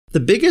The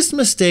biggest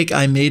mistake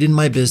I made in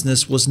my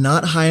business was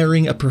not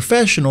hiring a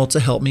professional to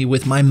help me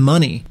with my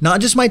money.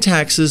 Not just my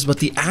taxes, but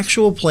the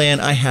actual plan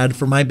I had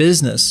for my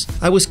business.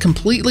 I was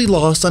completely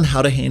lost on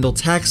how to handle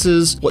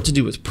taxes, what to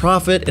do with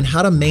profit, and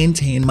how to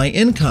maintain my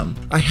income.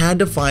 I had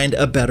to find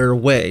a better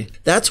way.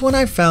 That's when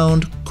I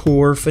found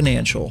Core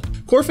Financial.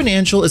 Core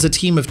Financial is a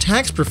team of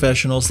tax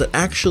professionals that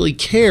actually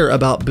care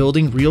about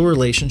building real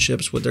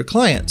relationships with their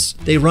clients.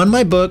 They run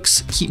my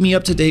books, keep me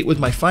up to date with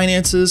my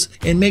finances,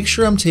 and make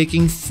sure I'm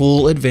taking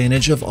full advantage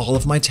of all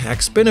of my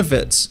tax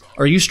benefits.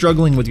 Are you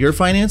struggling with your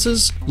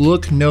finances?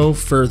 Look no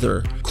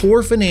further.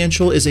 Core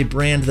Financial is a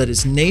brand that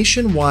is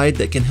nationwide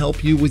that can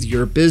help you with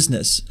your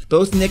business.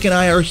 Both Nick and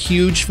I are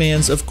huge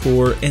fans of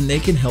Core, and they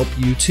can help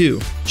you too.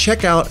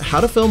 Check out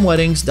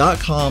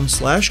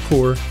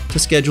howtofilmweddings.com/core to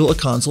schedule a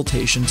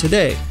consultation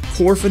today.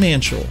 Core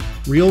Financial,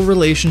 real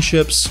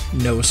relationships,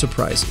 no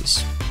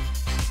surprises.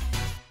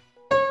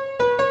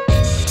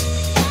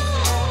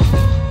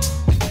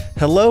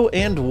 Hello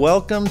and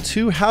welcome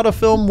to How to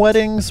Film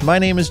Weddings. My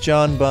name is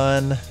John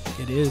Bunn.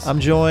 It is. I'm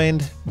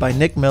joined by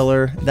Nick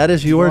Miller. That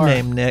is your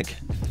name, Nick.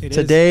 It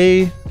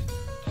today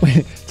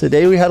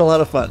we had a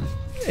lot of fun.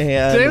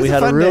 And we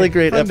had a really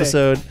great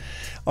episode.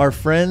 Our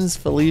friends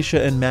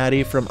Felicia and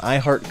Maddy from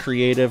iHeart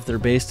Creative, they're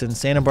based in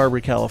Santa Barbara,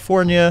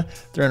 California.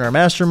 They're in our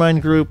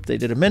mastermind group. They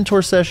did a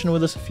mentor session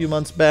with us a few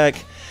months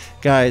back.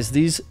 Guys,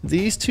 these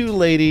two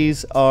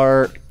ladies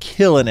are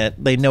killing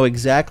it. They know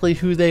exactly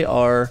who they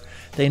are.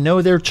 They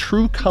know their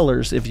true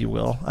colors, if you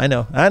will. I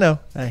know.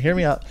 Hear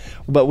me out.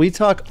 But we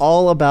talk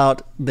all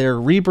about their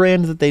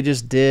rebrand that they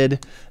just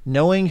did,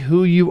 knowing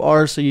who you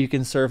are so you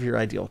can serve your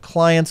ideal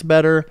clients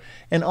better.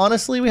 And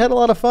honestly, we had a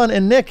lot of fun.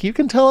 And Nick, you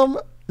can tell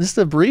them just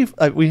a brief.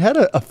 We had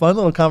a fun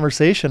little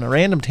conversation, a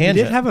random tangent.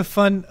 We did have a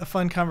fun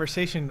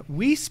conversation.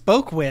 We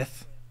spoke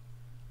with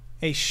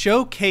a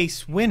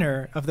showcase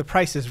winner of The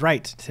Price is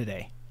Right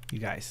today, you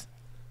guys.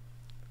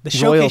 The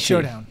Showcase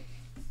Showdown.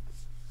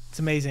 It's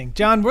amazing.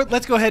 John,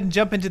 let's go ahead and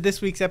jump into this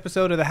week's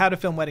episode of the How to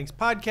Film Weddings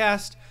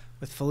podcast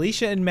with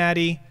Felicia and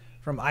Maddy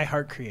from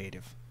iHeart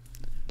Creative.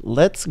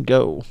 Let's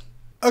go.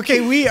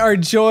 Okay, we are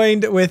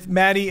joined with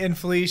Maddy and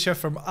Felicia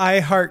from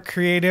iHeart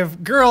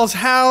Creative. Girls,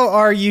 how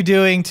are you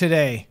doing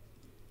today?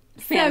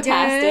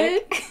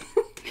 Fantastic.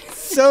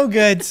 So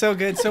good. So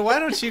why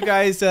don't you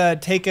guys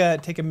take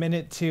a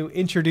minute to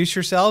introduce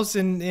yourselves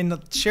and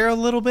share a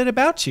little bit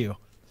about you?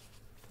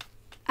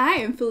 I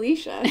am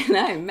Felicia. And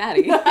I'm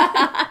Maddy.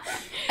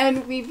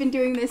 And we've been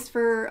doing this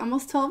for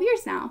almost 12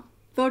 years now,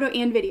 photo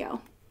and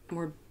video.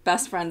 We're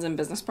best friends and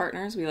business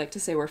partners. We like to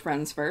say we're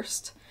friends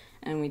first,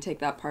 and we take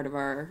that part of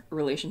our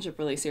relationship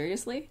really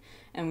seriously,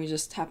 and we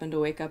just happen to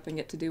wake up and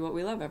get to do what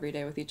we love every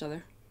day with each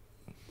other.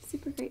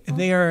 Super grateful.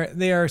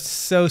 They are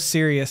so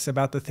serious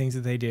about the things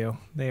that they do.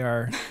 They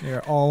are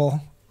all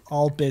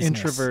business.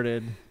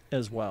 Introverted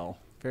as well.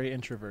 Very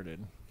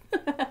introverted.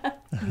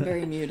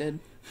 Very muted.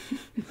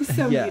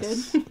 So muted.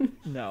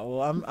 No,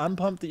 well, I'm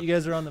pumped that you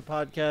guys are on the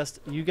podcast.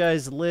 You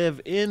guys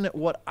live in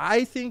what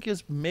I think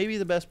is maybe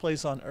the best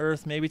place on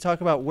earth. Maybe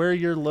talk about where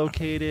you're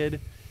located.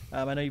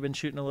 I know you've been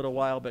shooting a little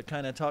while, but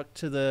kind of talk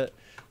to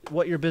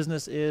what your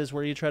business is,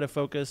 where you try to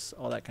focus,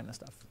 all that kind of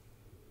stuff.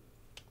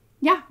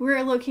 Yeah,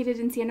 we're located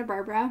in Santa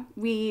Barbara.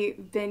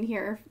 We've been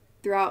here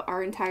throughout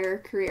our entire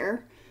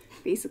career,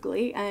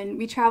 basically, and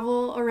we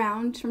travel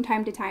around from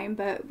time to time,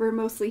 but we're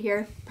mostly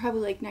here.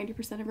 Probably like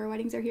 90% of our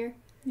weddings are here.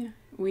 Yeah.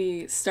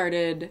 We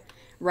started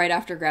right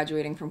after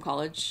graduating from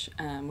college.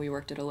 We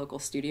worked at a local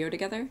studio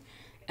together,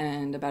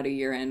 and about a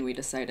year in, we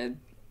decided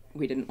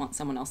we didn't want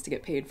someone else to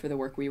get paid for the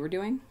work we were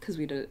doing because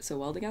we did it so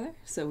well together.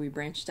 So we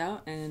branched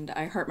out, and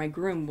iHeart My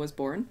Groom was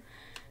born.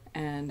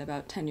 And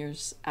about 10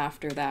 years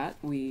after that,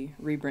 we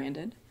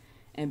rebranded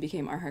and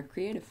became iHeart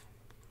Creative.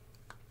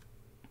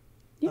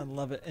 Yeah. I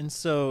love it. And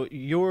so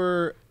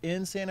you're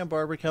in Santa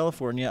Barbara,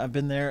 California. I've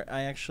been there.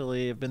 I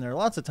actually have been there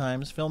lots of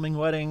times filming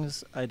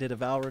weddings. I did a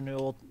vow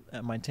renewal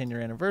at my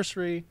 10-year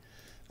anniversary.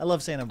 I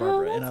love Santa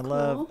Barbara, and I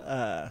love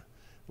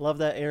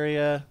that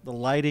area. The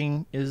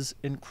lighting is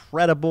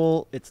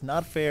incredible. It's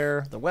not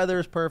fair. The weather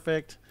is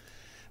perfect.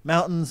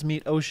 Mountains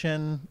meet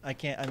ocean.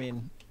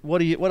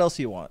 What else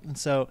do you want? And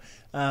so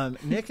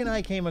Nick and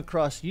I came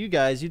across you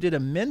guys. You did a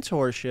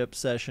mentorship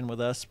session with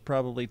us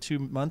probably 2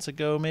 months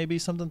ago, maybe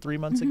 3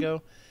 months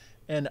ago.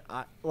 And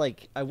I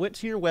went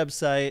to your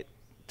website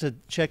to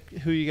check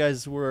who you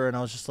guys were, and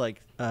I was just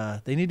like,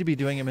 they need to be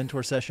doing a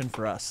mentor session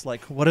for us.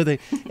 Like, what are they?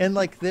 And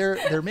like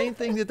their main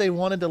thing that they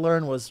wanted to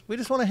learn was, we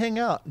just want to hang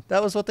out.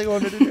 That was what they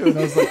wanted to do. And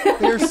I was like,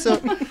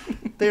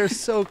 they're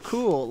so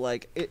cool.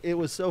 Like it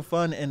was so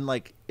fun, and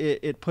like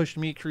it pushed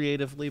me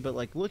creatively. But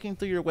like looking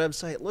through your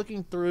website,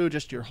 looking through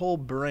just your whole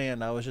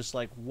brand, I was just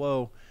like,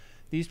 whoa,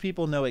 these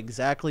people know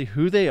exactly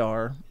who they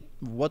are.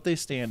 what they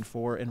stand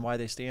for and why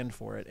they stand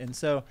for it. And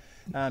so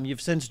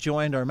you've since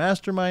joined our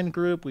mastermind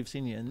group. We've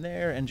seen you in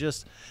there. And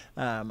just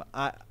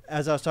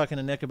as I was talking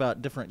to Nick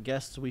about different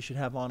guests we should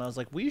have on, I was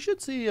like, we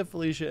should see if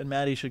Felicia and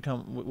Maddy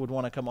would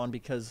want to come on,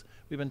 because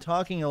we've been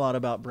talking a lot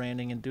about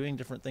branding and doing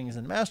different things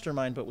in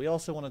mastermind, but we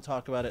also want to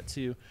talk about it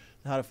to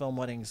the How to Film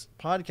Weddings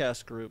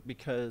podcast group,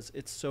 because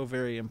it's so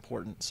very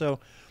important. So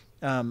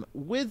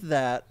with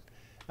that,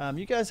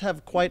 you guys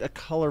have quite a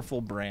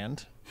colorful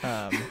brand.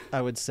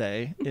 I would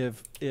say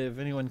if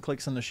anyone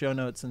clicks on the show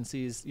notes and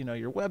sees,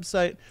 your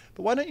website,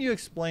 but why don't you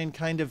explain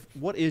kind of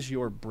what is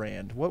your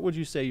brand? What would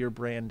you say your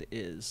brand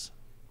is?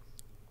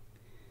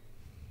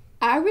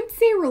 I would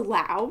say we're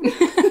loud.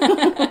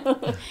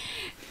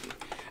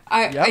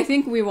 I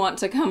think we want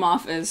to come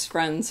off as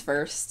friends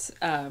first,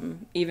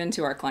 even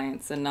to our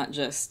clients, and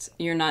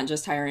you're not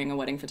just hiring a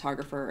wedding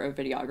photographer or a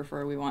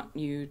videographer. We want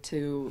you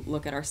to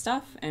look at our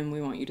stuff, and we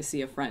want you to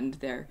see a friend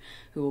there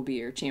who will be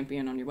your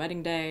champion on your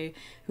wedding day,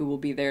 who will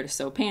be there to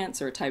sew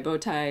pants or tie bow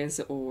ties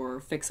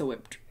or fix a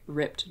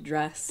ripped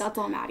dress. That's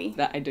all Maddy.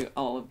 That I do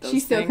all of those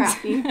She's things. so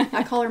crafty.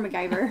 I call her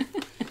MacGyver.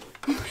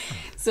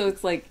 So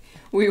it's like,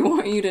 we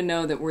want you to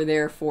know that we're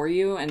there for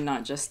you and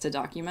not just to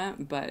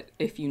document, but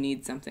if you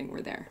need something,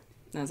 we're there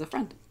as a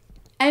friend.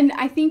 And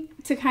I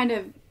think to kind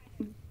of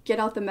get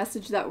out the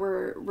message that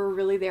we're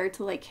really there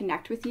to like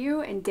connect with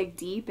you and dig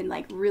deep and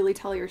like really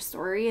tell your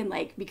story and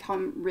like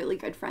become really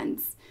good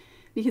friends,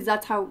 because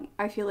that's how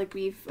I feel like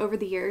over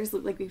the years,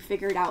 like we've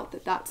figured out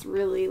that that's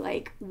really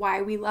like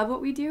why we love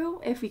what we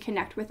do, if we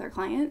connect with our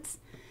clients.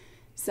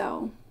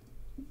 So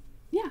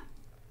yeah.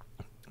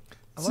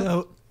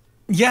 So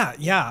yeah,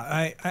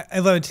 I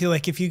love it too.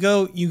 Like if you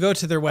go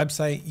to their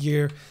website,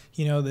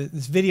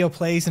 this video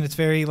plays and it's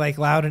very like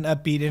loud and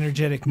upbeat,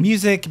 energetic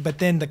music, but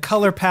then the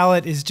color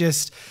palette is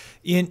just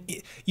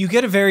you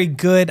get a very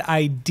good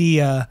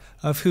idea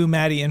of who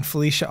Maddy and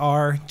Felicia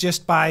are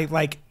just by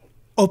like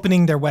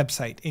opening their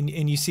website,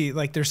 and you see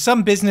like there's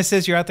some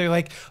businesses you're out there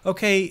like,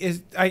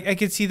 okay, I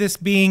could see this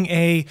being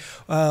a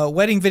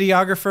wedding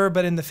videographer,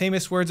 but in the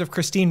famous words of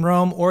Christine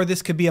Rome, or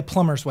this could be a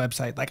plumber's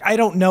website. Like I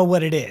don't know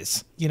what it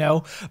is,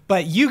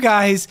 but you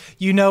guys,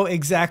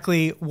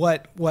 exactly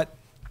what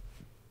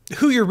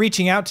who you're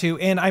reaching out to.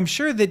 And I'm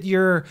sure that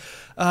you're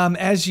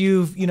as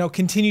you've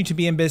continue to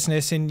be in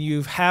business and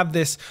you have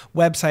this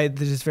website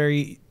that is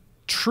very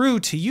true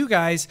to you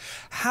guys,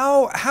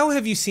 how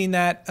have you seen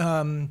that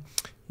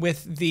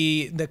with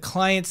the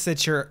clients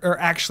that are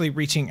actually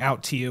reaching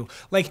out to you?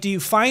 Like, do you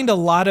find a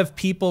lot of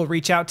people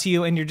reach out to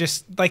you and you're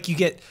just like, you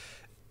get,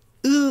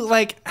 ooh,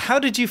 like, how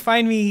did you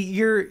find me?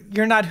 You're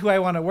not who I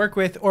want to work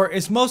with. Or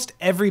is most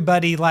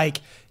everybody like,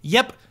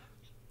 yep,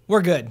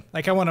 we're good.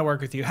 Like, I want to work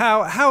with you.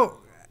 How,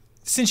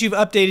 since you've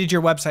updated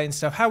your website and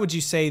stuff, how would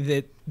you say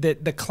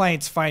that the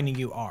clients finding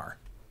you are?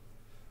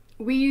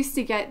 We used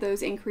to get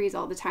those inquiries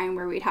all the time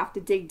where we'd have to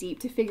dig deep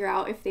to figure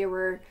out if they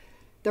were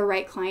the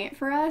right client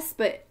for us.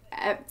 But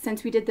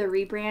since we did the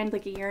rebrand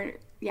like a year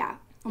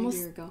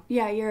ago,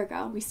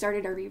 we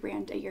started our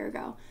rebrand a year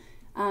ago.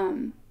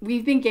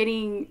 We've been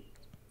getting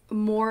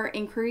more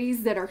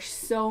inquiries that are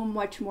so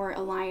much more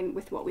aligned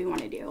with what we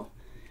want to do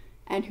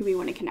and who we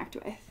want to connect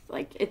with.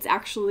 Like, it's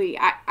actually,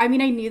 I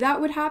mean, I knew that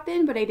would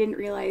happen, but I didn't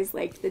realize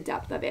like the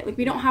depth of it. Like,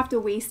 we don't have to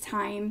waste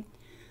time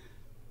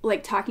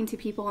like talking to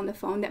people on the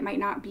phone that might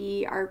not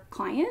be our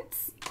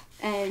clients,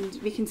 and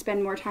we can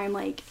spend more time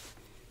like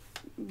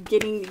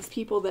getting these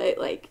people that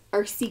like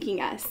are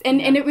seeking us.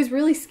 And it was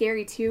really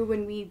scary too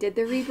when we did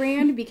the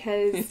rebrand,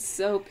 because it's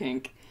so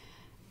pink.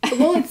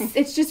 Well,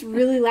 it's just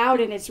really loud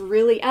and it's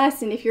really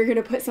us. And if you're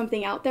going to put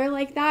something out there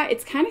like that,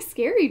 it's kind of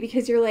scary,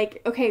 because you're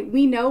like, okay,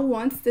 we know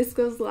once this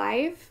goes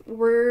live,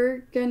 we're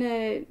going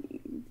to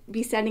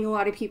be sending a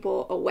lot of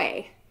people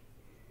away,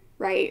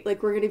 right?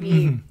 Like, we're going to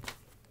be...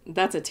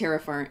 That's a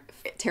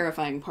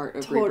terrifying part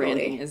of Totally.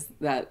 Rebranding, is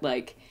that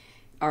like,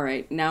 all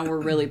right, now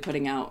we're really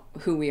putting out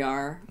who we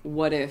are.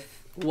 What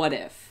if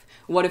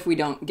we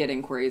don't get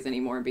inquiries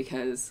anymore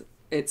because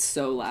it's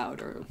so loud,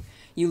 or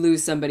you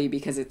lose somebody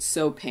because it's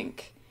so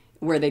pink,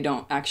 where they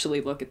don't actually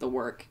look at the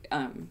work.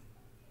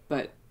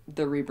 But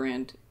the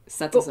rebrand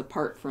sets us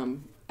apart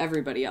from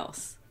everybody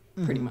else,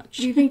 pretty much.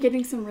 We've been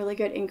getting some really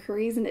good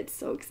inquiries, and it's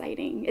so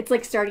exciting. It's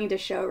like starting to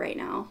show right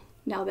now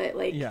that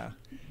like...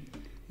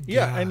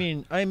 Yeah, I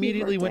mean, I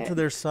immediately went to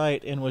their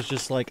site and was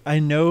just like, I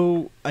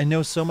know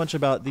so much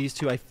about these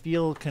two. I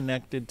feel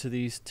connected to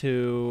these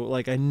two.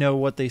 Like, I know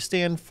what they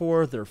stand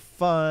for. They're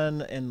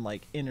fun and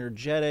like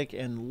energetic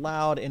and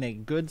loud, in a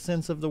good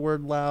sense of the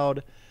word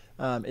loud.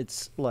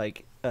 It's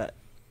like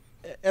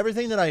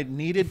everything that I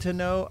needed to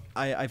know,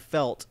 I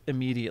felt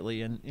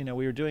immediately. And,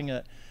 we were doing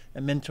a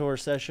mentor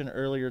session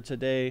earlier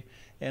today,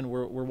 and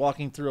we're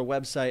walking through a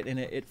website, and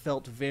it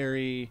felt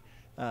very...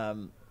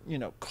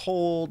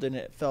 cold, and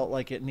it felt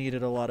like it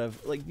needed a lot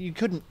of, like, you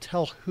couldn't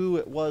tell who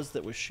it was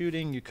that was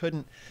shooting. You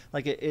couldn't,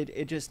 like,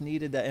 it just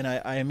needed that. And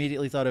I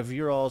immediately thought of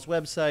your all's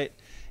website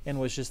and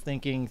was just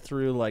thinking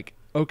through, like,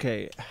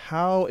 okay,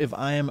 how, if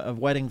I am a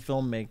wedding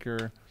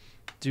filmmaker,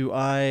 do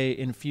I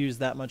infuse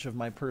that much of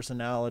my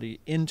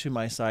personality into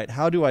my site?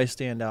 How do I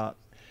stand out?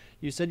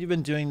 You said you've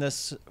been doing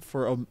this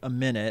for a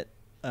minute,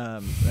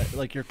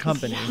 like your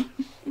company.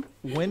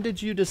 When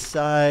did you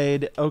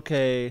decide,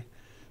 okay,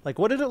 like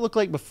what did it look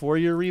like before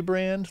your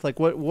rebrand? Like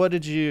what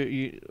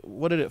did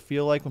what did it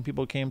feel like when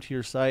people came to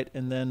your site?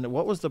 And then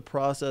what was the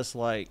process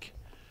like?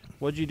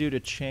 What did you do to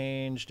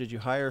change? Did you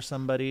hire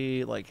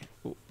somebody? Like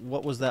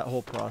what was that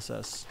whole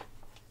process?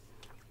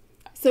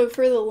 So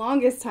for the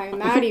longest time,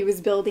 Maddy was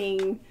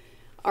building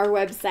our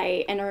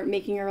website and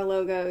making our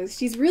logos.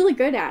 She's really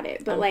good at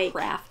it, but like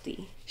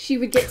crafty. She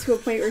would get to a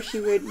point where she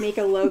would make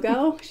a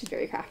logo. She's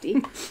very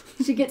crafty.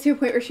 She'd get to a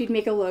point where she'd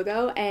make a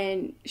logo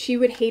and she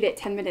would hate it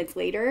 10 minutes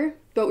later,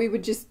 but we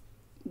would just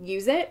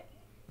use it.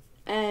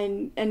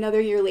 And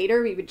another year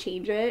later, we would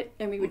change it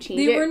and we would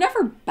change it. They were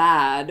never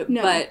bad,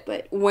 no,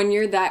 but when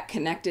you're that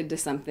connected to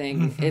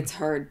something, it's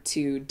hard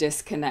to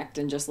disconnect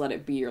and just let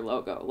it be your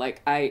logo.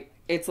 Like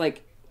it's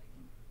like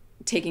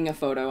taking a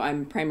photo.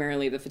 I'm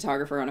primarily the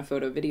photographer on a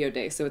photo video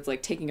day, so it's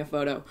like taking a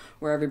photo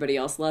where everybody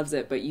else loves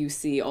it, but you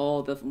see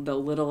all the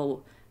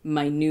little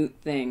minute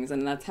things,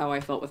 and that's how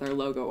I felt with our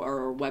logo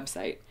or our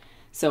website.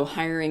 So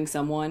hiring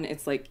someone,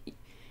 it's like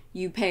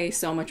you pay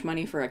so much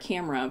money for a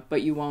camera,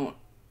 but you won't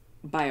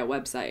buy a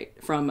website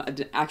from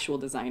an actual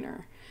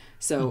designer.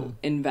 So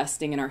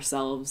investing in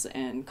ourselves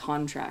and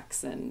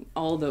contracts and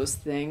all those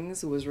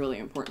things was really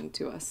important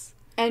to us.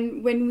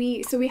 And when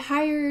we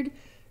hired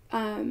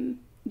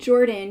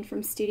Jordan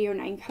from Studio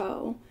 9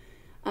 Co.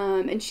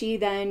 And she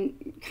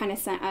then kind of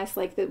sent us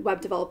like the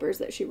web developers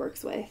that she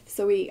works with.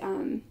 So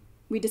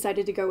we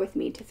decided to go with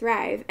Me to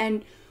Thrive.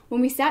 And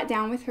when we sat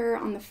down with her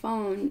on the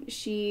phone,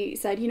 she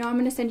said, I'm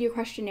going to send you a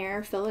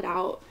questionnaire, fill it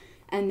out,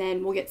 and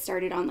then we'll get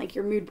started on like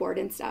your mood board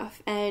and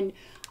stuff. And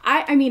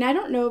I mean, I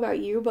don't know about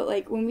you, but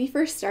like when we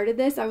first started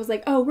this, I was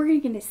like, oh, we're going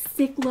to get a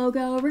sick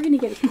logo. We're going to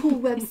get a cool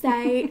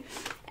website.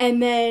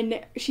 And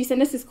then she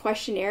sent us this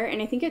questionnaire,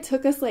 and I think it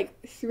took us like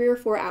 3 or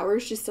 4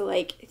 hours just to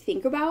like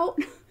think about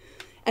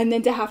and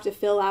then to have to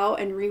fill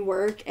out and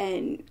rework.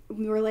 And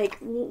we were like,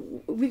 we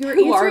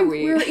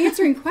were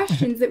answering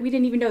questions that we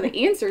didn't even know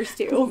the answers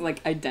to.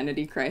 Like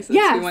identity crisis.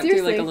 Yeah, we went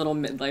seriously. through like a little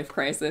midlife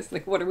crisis.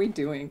 Like, what are we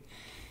doing?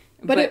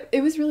 But it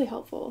was really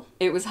helpful.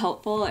 It was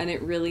helpful, and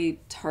it really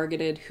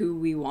targeted who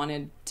we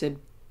wanted to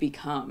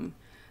become.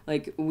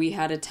 Like, we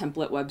had a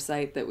template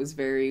website that was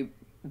very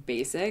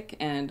basic,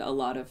 and a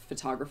lot of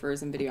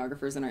photographers and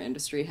videographers in our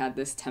industry had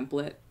this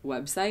template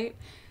website.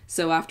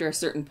 So after a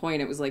certain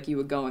point, it was like you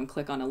would go and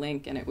click on a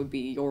link, and it would be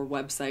your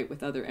website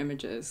with other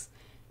images.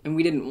 And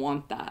we didn't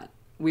want that.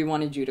 We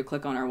wanted you to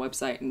click on our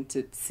website and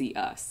to see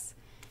us.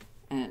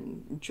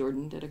 And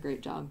Jordan did a great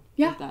job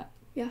with that.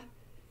 Yeah.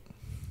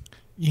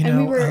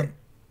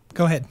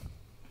 Go ahead.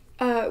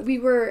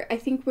 I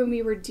think when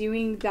we were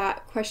doing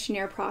that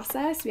questionnaire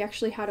process, we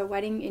actually had a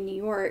wedding in New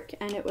York,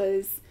 and it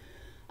was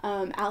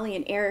Allie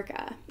and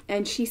Erica.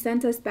 And she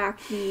sent us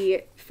back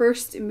the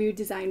first mood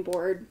design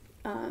board.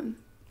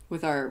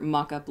 With our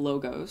mock-up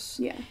logos.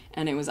 Yeah.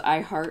 And it was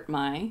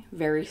iHeart,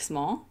 very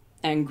small,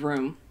 and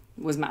Groom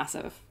was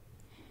massive.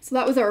 So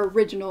that was our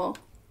original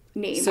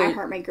name,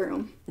 iHeart, My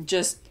Groom.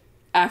 Just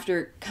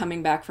after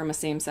coming back from a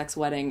same-sex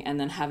wedding and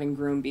then having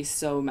Groom be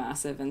so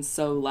massive and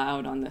so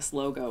loud on this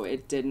logo,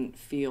 it didn't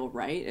feel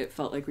right. It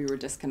felt like we were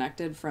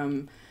disconnected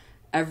from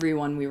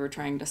everyone we were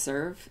trying to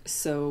serve.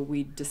 So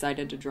we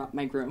decided to drop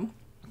My Groom.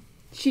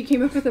 She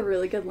came up with a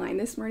really good line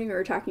this morning. We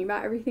were talking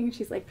about everything, and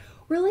she's like,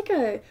 we're like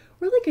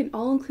an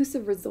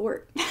all-inclusive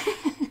resort.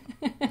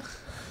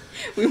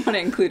 We want to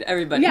include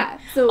everybody. Yeah.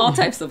 So all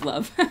types of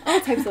love. All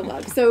types of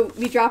love. So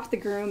we dropped the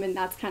Groom, and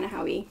that's kind of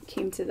how we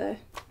came to the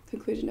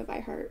conclusion of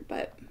iHeart.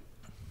 But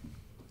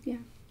yeah.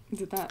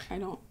 Is it that?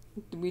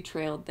 We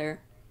trailed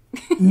there.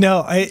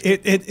 No,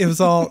 it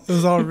was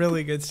all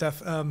really good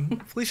stuff.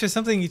 Felicia,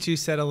 something that you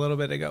said a little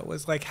bit ago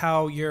was like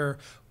how your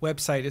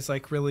website is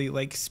like really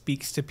like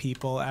speaks to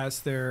people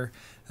as they're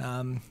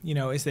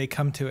as they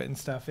come to it and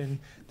stuff. And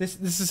this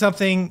is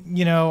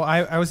something,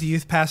 I was a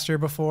youth pastor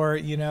before,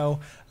 I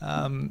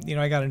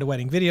got into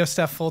wedding video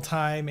stuff full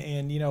time.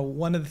 And,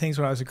 one of the things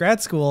when I was at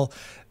grad school,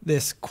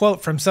 this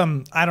quote from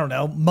some, I don't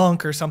know,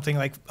 monk or something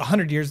like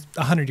 1,000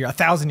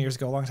 years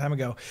ago, a long time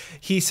ago,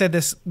 he said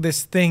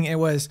this thing, it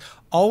was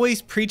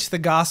always preach the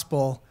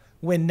gospel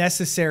when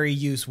necessary,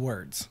 use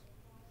words.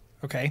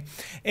 Okay.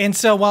 And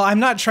so while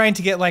I'm not trying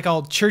to get like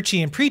all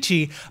churchy and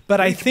preachy,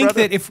 but I think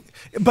that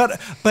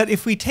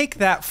if we take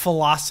that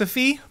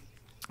philosophy,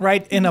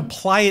 right, and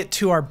apply it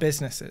to our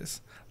businesses,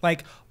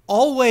 like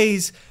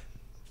always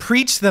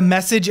preach the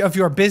message of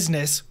your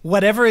business,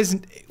 whatever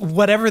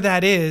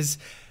that is.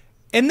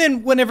 And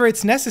then whenever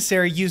it's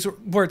necessary, use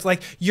words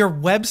like your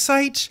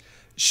website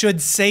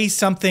should say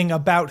something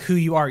about who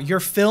you are.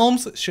 Your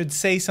films should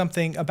say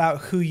something about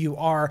who you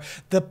are.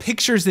 The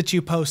pictures that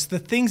you post, the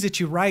things that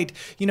you write,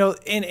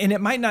 and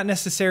it might not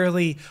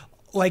necessarily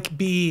like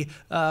be,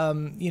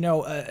 I'm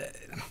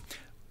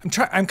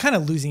kind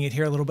of losing it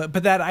here a little bit,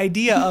 but that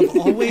idea of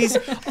always,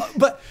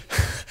 but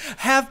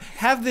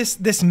have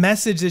this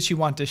message that you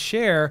want to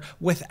share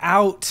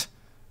without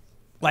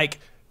like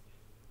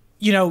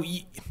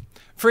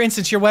for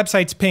instance, your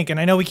website's pink, and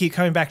I know we keep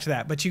coming back to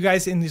that, but you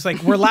guys, and it's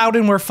like, we're loud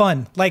and we're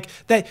fun. Like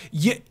that,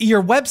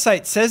 your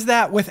website says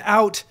that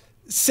without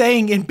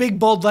saying in big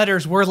bold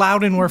letters, we're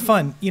loud and we're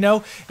fun,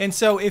 And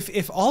so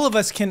if all of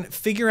us can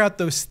figure out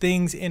those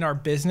things in our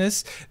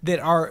business that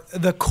are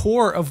the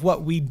core of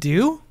what we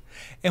do,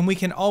 and we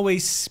can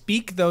always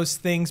speak those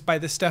things by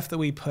the stuff that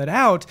we put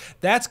out,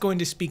 that's going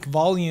to speak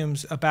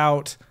volumes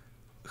about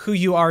who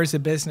you are as a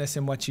business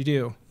and what you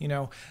do.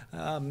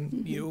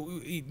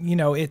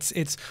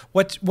 It's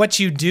what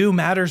you do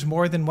matters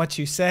more than what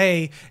you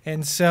say.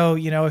 And so,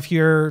 if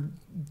you're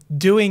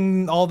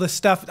doing all this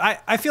stuff,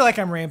 I feel like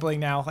I'm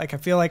rambling now. Like, I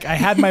feel like I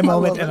had my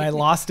moment and I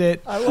lost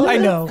it. I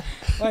know.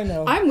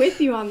 I'm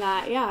with you on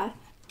that. Yeah.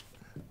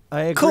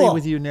 I agree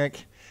with you,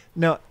 Nick.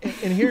 No,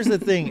 and here's the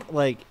thing,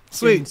 like,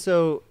 sweet.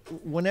 So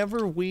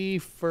whenever we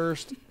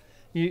first,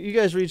 you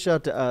guys reached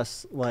out to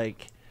us,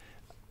 like,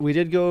 we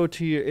did go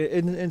to your,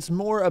 it's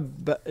more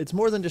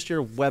than just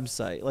your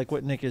website, like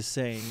what Nick is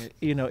saying.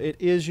 It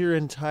is your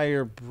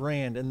entire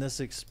brand and this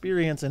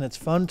experience, and it's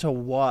fun to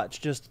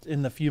watch just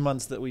in the few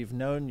months that we've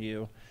known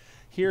you.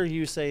 Hear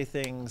you say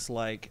things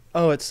like,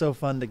 oh, it's so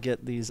fun to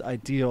get these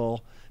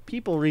ideal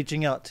people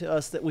reaching out to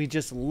us that we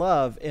just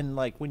love. And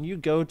like when you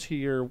go to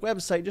your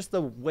website, just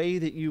the way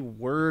that you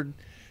word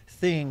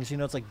things,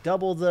 it's like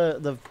double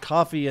the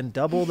coffee and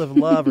double the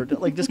love, or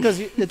like just because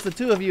it's the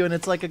two of you and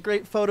it's like a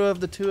great photo of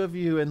the two of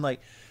you, and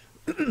like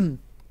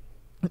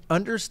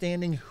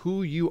understanding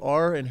who you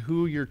are and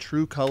who your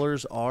true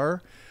colors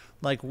are.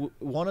 Like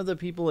one of the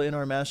people in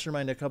our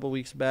mastermind a couple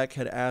weeks back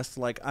had asked,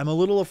 like, I'm a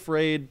little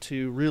afraid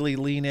to really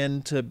lean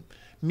into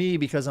me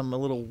because I'm a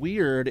little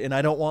weird and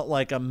I don't want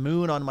like a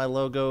moon on my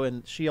logo,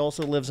 and she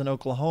also lives in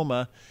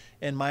Oklahoma.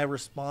 And my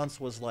response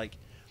was like,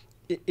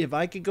 if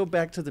I could go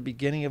back to the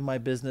beginning of my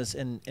business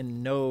and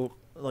know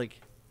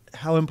like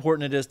how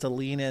important it is to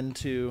lean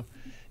into,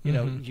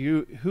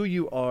 who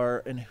you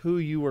are and who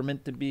you were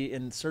meant to be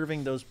in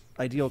serving those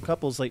ideal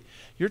couples, like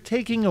you're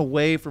taking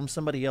away from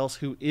somebody else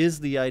who is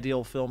the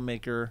ideal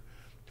filmmaker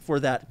for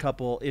that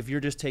couple if you're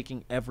just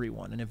taking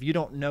everyone. And if you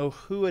don't know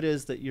who it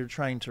is that you're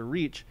trying to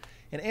reach,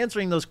 and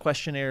answering those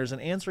questionnaires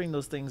and answering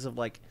those things of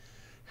like,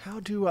 who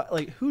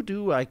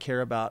do I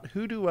care about?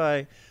 Who do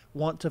I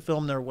want to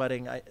film their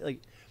wedding?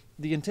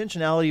 The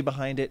intentionality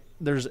behind it,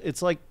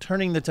 it's like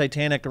turning the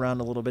Titanic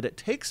around a little bit. It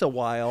takes a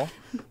while,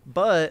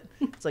 but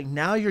it's like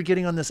now you're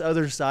getting on this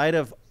other side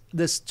of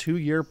this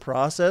 2-year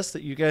process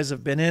that you guys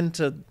have been in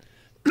to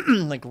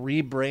like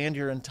rebrand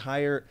your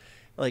entire,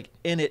 like,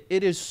 and it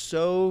is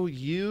so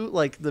you,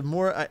 like the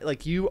more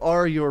like you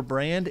are your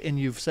brand and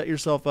you've set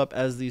yourself up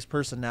as these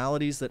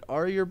personalities that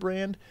are your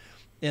brand,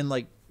 and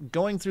like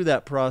going through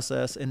that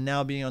process and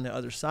now being on the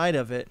other side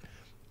of it.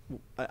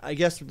 I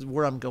guess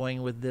where I'm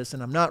going with this,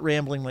 and I'm not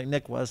rambling like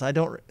Nick was. I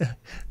don't.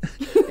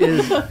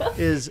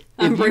 is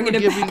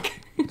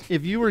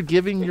if you were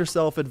giving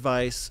yourself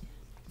advice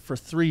for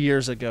 3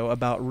 years ago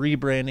about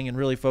rebranding and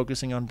really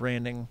focusing on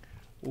branding,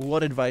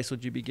 what advice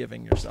would you be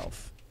giving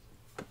yourself?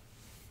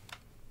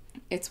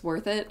 It's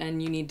worth it,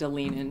 and you need to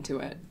lean into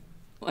it.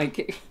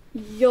 Like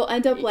you'll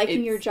end up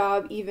liking your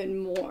job even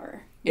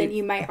more than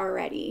you might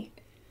already,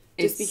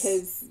 just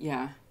because.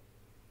 Yeah,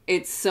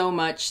 it's so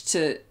much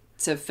to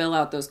fill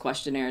out those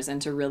questionnaires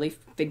and to really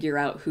figure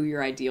out who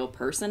your ideal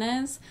person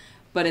is.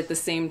 But at the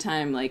same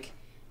time, like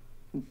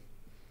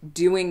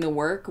doing the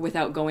work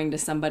without going to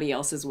somebody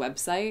else's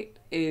website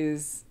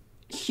is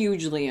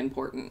hugely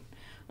important.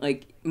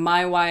 Like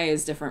my why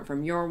is different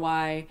from your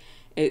why.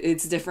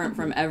 It's different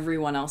from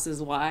everyone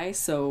else's why.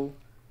 So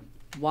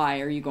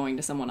why are you going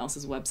to someone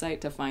else's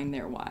website to find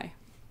their why?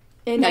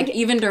 And like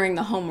even during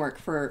the homework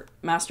for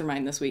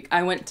Mastermind this week,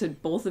 I went to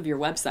both of your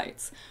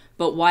websites.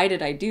 But why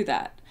did I do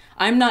that?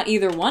 I'm not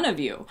either one of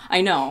you.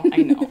 I know.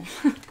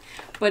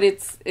 But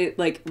it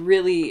like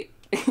really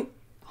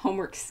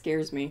homework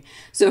scares me.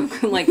 So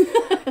like,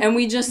 and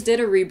we just did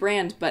a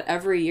rebrand, but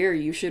every year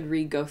you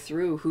should go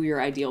through who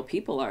your ideal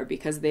people are,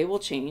 because they will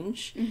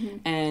change,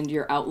 and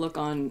your outlook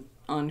on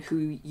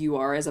who you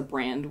are as a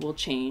brand will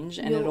change,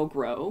 and it'll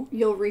grow.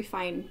 You'll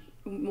refine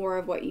more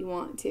of what you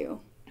want to.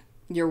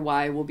 Your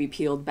why will be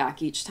peeled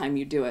back each time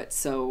you do it.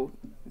 So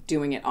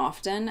doing it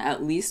often,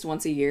 at least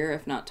once a year,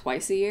 if not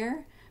twice a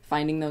year,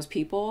 finding those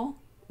people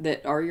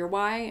that are your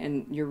why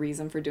and your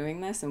reason for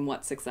doing this and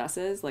what success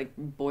is, like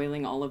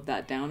boiling all of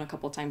that down a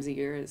couple times a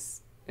year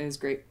is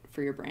great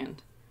for your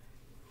brand.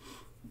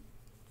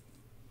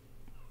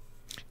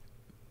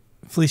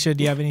 Felicia,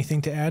 do you have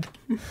anything to add?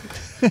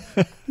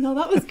 No,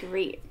 that was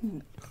great.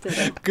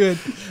 Good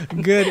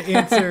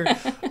answer.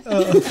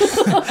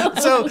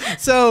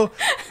 So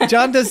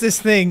John does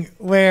this thing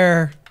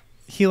where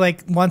he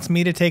like wants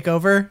me to take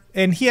over,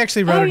 and he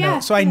actually wrote a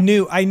note. So I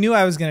knew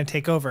I was going to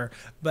take over,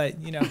 but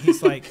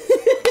he's like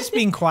just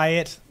being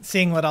quiet,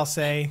 seeing what I'll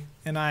say,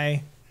 and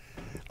I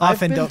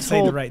often don't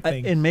say the right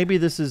thing. And maybe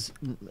this is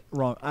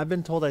wrong. I've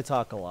been told I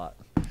talk a lot.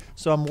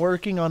 So I'm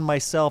working on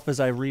myself as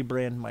I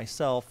rebrand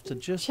myself to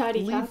just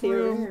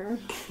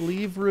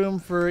leave room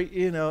for,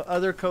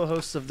 other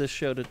co-hosts of this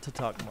show to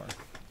talk more.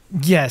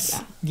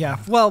 Yes. Yeah.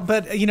 Well,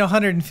 but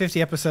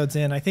 150 episodes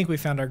in, I think we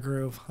found our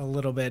groove a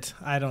little bit.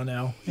 I don't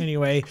know.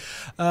 Anyway,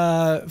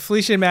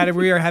 Felicia and Maddy,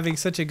 we are having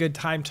such a good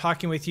time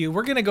talking with you.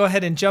 We're going to go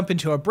ahead and jump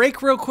into a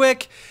break real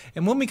quick.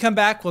 And when we come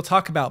back, we'll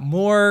talk about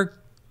more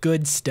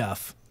good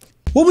stuff.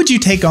 What would you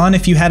take on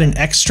if you had an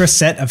extra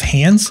set of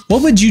hands?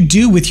 What would you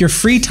do with your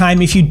free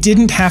time if you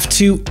didn't have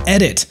to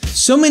edit?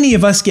 So many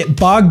of us get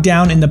bogged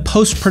down in the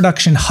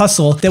post-production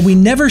hustle that we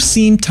never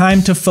seem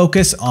time to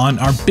focus on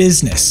our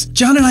business.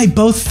 John and I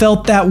both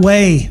felt that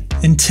way.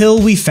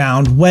 Until we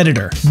found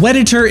Wedditor.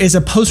 Wedditor is a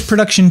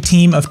post-production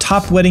team of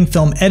top wedding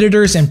film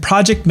editors and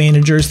project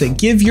managers that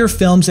give your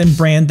films and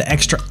brand the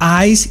extra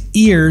eyes,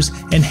 ears,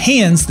 and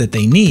hands that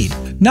they need.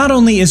 Not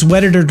only is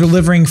Wedditor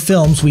delivering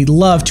films we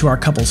love to our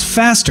couples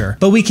faster,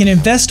 but we can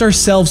invest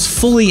ourselves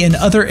fully in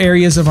other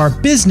areas of our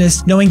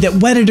business knowing that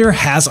Wedditor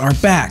has our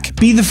back.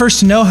 Be the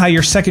first to know how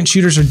your second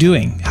shooters are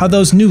doing, how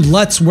those new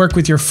LUTs work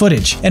with your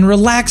footage, and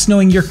relax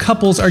knowing your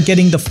couples are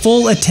getting the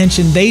full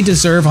attention they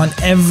deserve on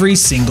every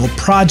single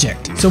project.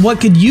 So what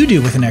could you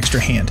do with an extra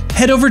hand?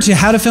 Head over to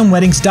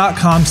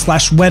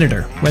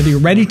howtofilmweddings.com/Wedditor, whether you're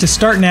ready to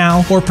start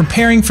now or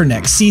preparing for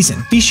next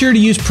season. Be sure to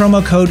use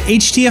promo code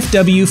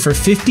HTFW for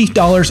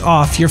 $50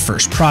 off your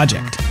first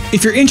project.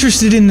 If you're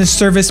interested in this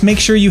service, make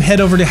sure you head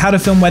over to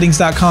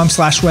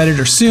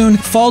howtofilmweddings.com/Wedditor soon.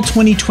 Fall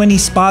 2020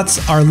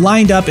 spots are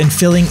lined up and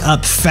filling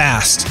up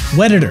fast.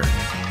 Wedditor,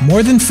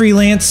 more than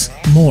freelance,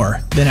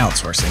 more than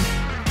outsourcing.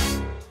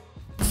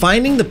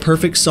 Finding the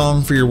perfect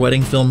song for your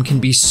wedding film can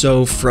be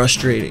so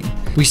frustrating.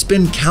 We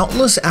spend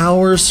countless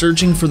hours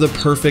searching for the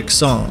perfect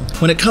song.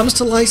 When it comes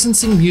to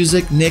licensing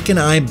music, Nick and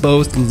I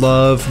both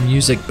love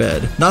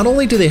MusicBed. Not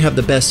only do they have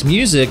the best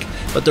music,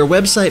 but their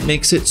website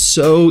makes it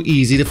so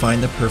easy to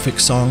find the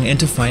perfect song and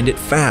to find it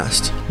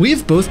fast. We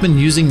have both been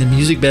using the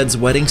MusicBed's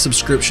wedding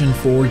subscription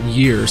for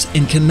years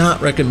and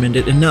cannot recommend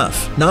it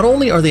enough. Not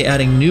only are they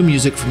adding new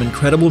music from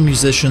incredible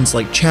musicians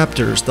like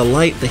Chapters, The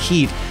Light, The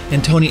Heat,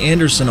 and Tony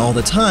Anderson all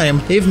the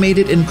time, they've made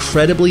it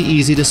incredibly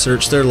easy to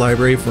search their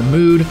library for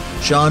mood,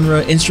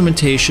 genre,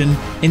 instrumentation,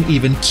 and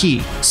even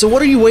key. So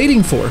what are you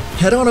waiting for?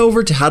 Head on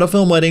over to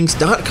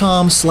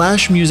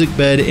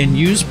howtofilmweddings.com/musicbed and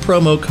use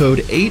promo code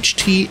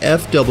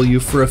HTFW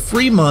for a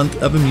free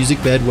month of a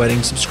MusicBed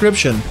wedding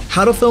subscription.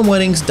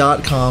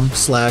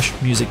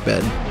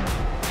 howtofilmweddings.com/musicbed.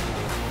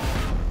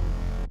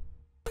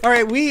 All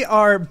right, we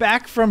are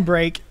back from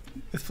break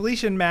with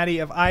Felicia and Maddy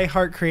of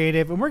iHeart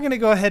Creative, and we're going to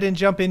go ahead and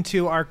jump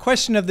into our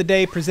question of the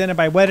day presented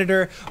by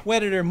Wedditor.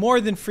 Wedditor,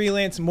 more than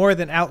freelance, more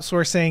than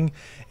outsourcing.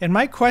 And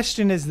my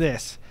question is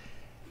this: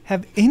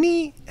 Have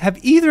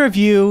either of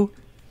you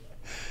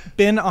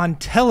been on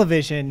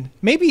television,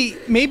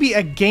 maybe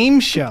a game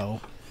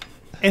show,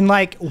 and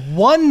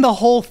won the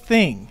whole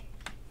thing?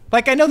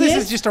 I know this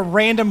is just a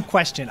random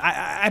question.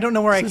 I don't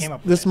know where I came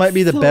up with this. Might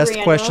be the best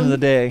question of the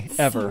day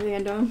ever. So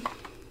random.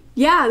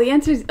 Yeah, the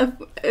answer is of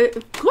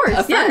course.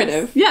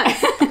 Affirmative.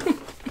 Yes.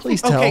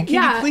 Please tell. Okay,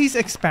 can you please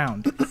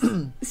expound?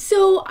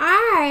 So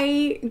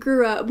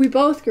we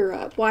both grew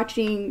up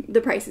watching The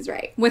Price is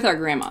Right. With our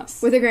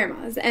grandmas.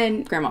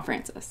 And Grandma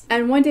Frances.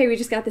 And one day we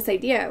just got this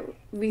idea.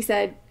 We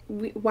said,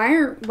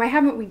 why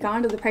haven't we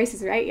gone to The Price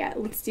is Right yet?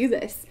 Let's do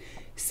this.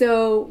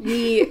 So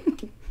we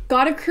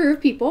got a crew of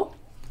people,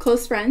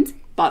 close friends.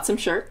 Bought some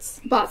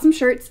shirts,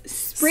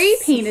 spray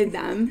painted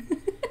them.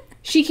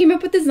 She came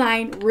up with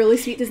design, really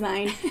sweet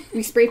design.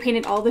 We spray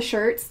painted all the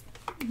shirts,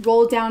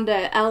 rolled down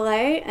to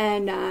LA,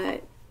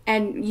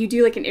 and you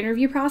do an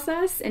interview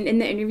process. And in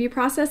the interview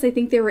process, I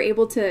think they were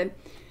able to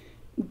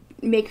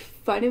make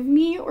fun of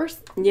me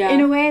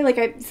in a way.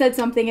 I said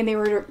something and they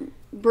were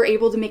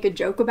able to make a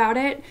joke about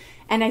it.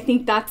 And I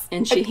think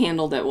and she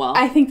handled it well.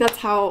 I think that's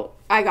how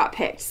I got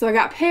picked. So I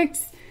got picked,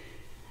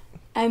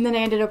 and then I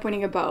ended up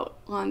winning a boat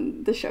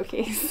on the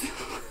showcase.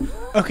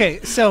 Okay,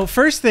 so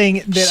first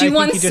thing that she I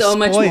won think you just so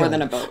much spoiled. more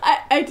than a boat.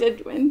 I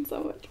did win so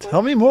much more.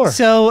 Tell me more.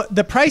 So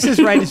The Price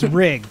is Right is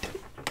rigged.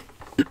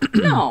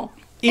 No.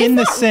 In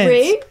the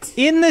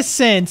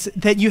sense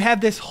that you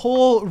have this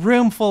whole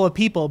room full of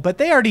people, but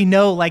they already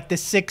know the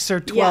 6 or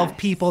 12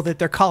 people that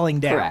they're calling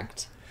down.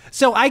 Correct.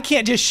 So I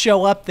can't just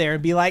show up there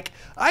and be like,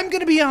 I'm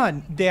going to be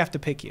on. They have to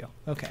pick you.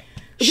 Okay.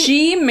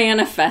 She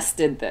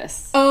manifested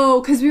this.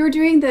 Oh, because we were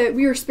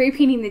spray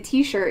painting the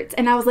t-shirts,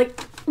 and I was like,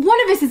 one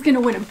of us is going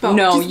to win a boat.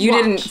 No, Just you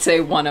watch. didn't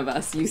say one of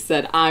us. You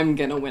said, I'm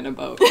going to win a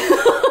boat.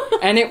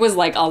 And it was a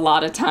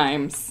lot of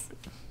times.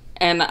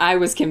 And I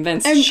was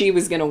convinced she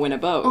was going to win a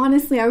boat.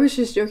 Honestly, I was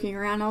just joking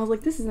around. I was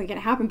like, this isn't going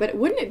to happen, but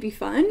wouldn't it be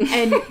fun?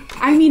 And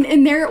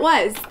and there it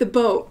was, the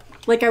boat.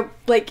 It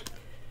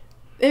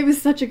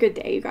was such a good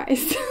day, you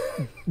guys.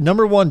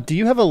 Number one, do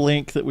you have a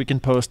link that we can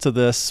post to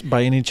this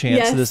by any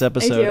chance to this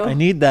episode? I do. I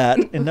need that.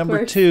 And number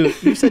course. 2,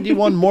 you said you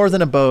won more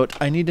than a boat.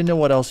 I need to know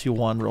what else you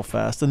won real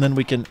fast, and then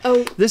we can.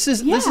 Oh, this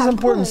is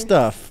important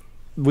stuff.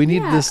 We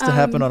need this to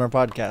happen on our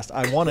podcast.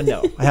 I want to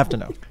know. I have to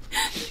know.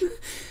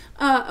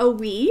 A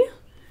Wii,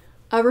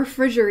 a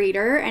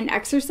refrigerator, an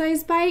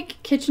exercise bike,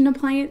 kitchen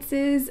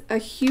appliances, a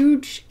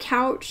huge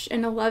couch,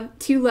 and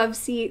 2 love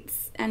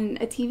seats,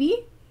 and a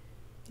TV.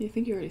 You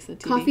think you already said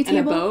TV? Coffee table.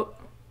 And a boat?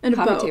 And a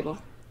coffee boat. table.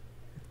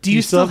 Do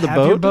you still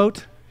have your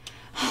boat?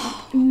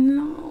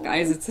 No.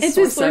 Guys, it's It's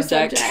sore a sore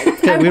subject.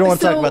 Okay, we don't want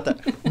to talk about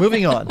that.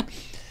 Moving on.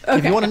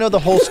 If you want to know the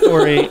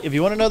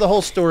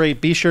whole story,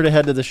 be sure to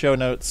head to the show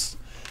notes.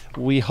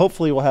 We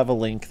hopefully will have a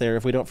link there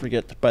if we don't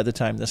forget by the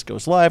time this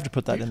goes live to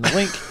put that in the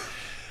link,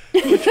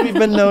 which we've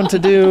been known to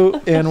do,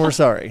 and we're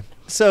sorry.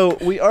 So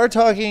we are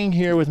talking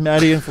here with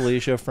Maddy and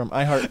Felicia from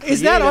iHeart.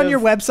 Is that on your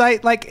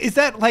website? Like, is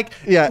that like,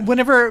 Yeah.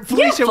 whenever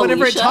Felicia,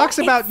 whenever it Felicia. talks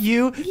about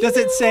you, does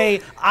it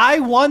say, I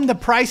won the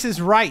Price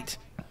is Right?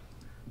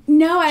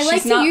 No, I like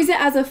She's to not- use it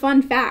as a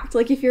fun fact.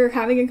 Like if you're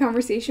having a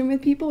conversation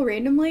with people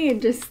randomly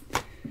and just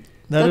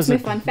that's my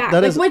fun fact.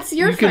 Like, what's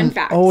your fun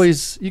fact?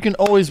 You can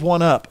always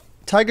one up.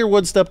 Tiger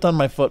Woods stepped on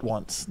my foot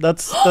once.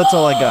 That's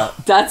all I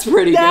got. That's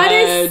pretty That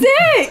good.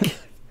 is sick.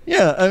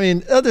 Yeah, I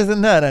mean, other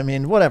than that, I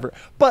mean, whatever.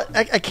 But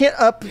I can't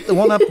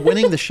one up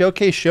winning the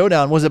Showcase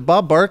Showdown. Was it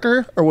Bob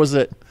Barker or was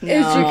it? No,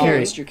 It's Drew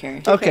Carey. it's Drew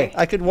Carey. Okay,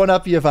 I could one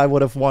up you if I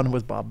would have won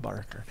with Bob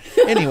Barker.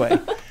 Anyway,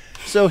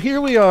 so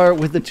here we are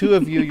with the two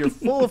of you. You're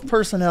full of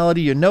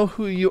personality. You know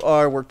who you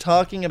are. We're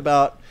talking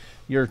about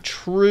your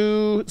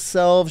true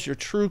selves, your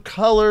true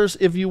colors,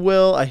 if you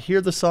will. I hear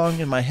the song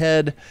in my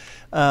head.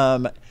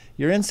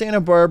 You're in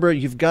Santa Barbara.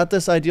 You've got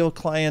this ideal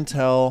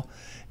clientele.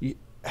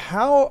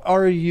 How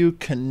are you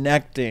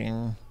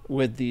connecting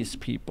with these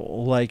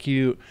people? Like,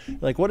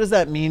 what does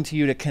that mean to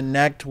you to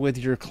connect with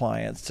your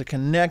clients, to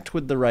connect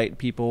with the right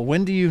people?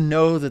 When do you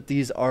know that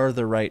these are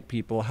the right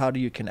people? How do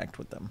you connect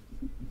with them?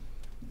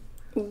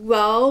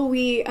 Well,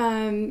 we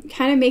kind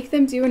of make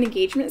them do an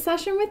engagement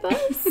session with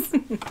us.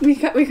 we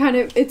kind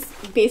of, it's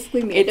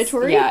basically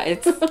mandatory.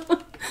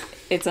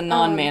 It's a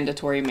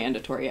non-mandatory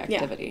mandatory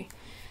activity.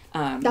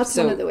 That's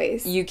so one of the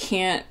ways. You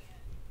can't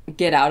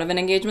get out of an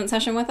engagement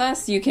session with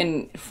us. You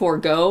can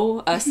forego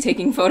us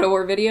taking photo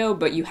or video,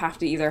 but you have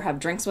to either have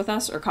drinks with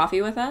us or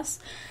coffee with us.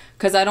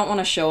 Because I don't want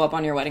to show up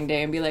on your wedding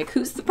day and be like,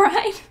 who's the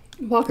bride?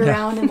 Walk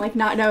around and like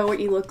not know what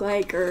you look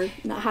like or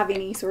not have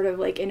any sort of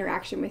like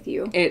interaction with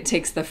you. It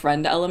takes the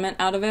friend element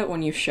out of it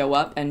when you show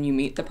up and you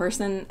meet the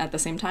person at the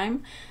same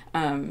time.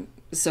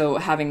 So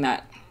having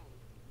that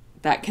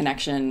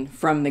connection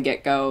from the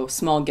get-go,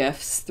 small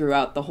gifts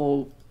throughout the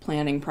whole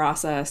planning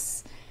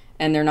process,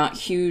 and they're not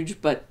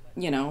huge, but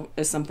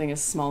as something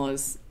as small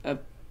as a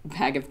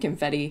bag of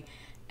confetti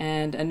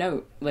and a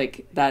note,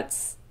 like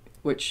that's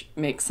which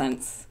makes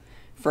sense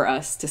for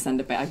us to send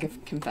a bag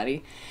of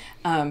confetti.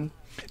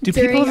 Do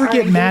people ever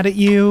get mad at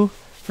you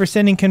for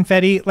sending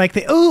confetti? Like,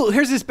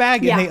 here's this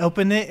bag, and they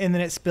open it, and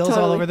then it spills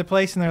all over the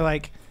place, and they're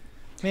like,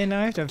 man,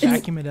 now I have to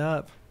vacuum it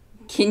up.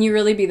 Can you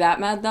really be that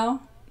mad, though?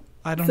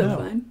 I don't know.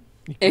 Fun.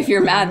 If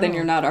you're mad, then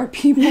you're not our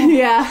people.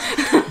 Yeah.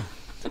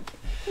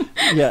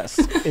 Yes.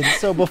 And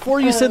so before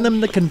you send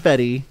them the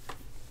confetti,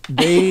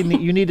 you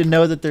need to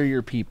know that they're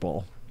your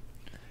people.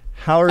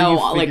 How are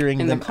you figuring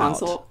like in them the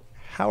consult? out?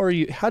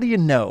 How do you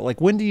know?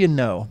 Like, when do you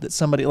know that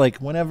somebody, like,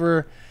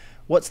 whenever,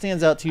 what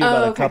stands out to you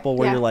about a couple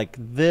where you're like,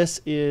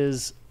 this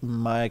is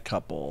my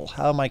couple?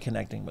 How am I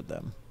connecting with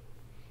them?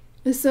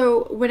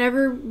 So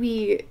whenever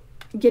we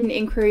get an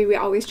inquiry, we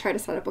always try to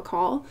set up a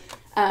call.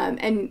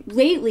 And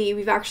lately,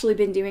 we've actually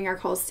been doing our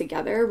calls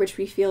together, which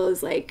we feel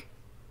is like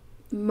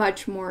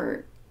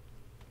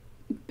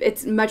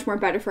it's much more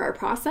better for our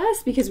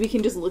process because we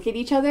can just look at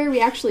each other. We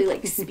actually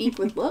like speak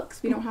with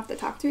looks. We don't have to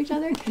talk to each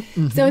other.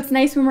 Mm-hmm. So it's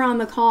nice when we're on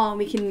the call and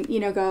we can,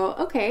 go,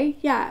 okay,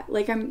 yeah,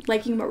 like I'm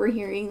liking what we're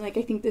hearing. Like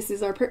I think this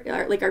is our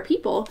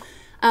people.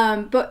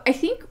 But I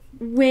think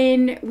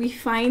when we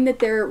find that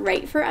they're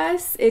right for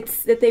us,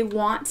 it's that they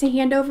want to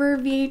hand over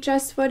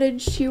VHS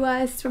footage to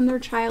us from their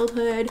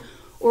childhood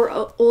or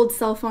old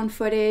cell phone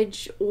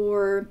footage,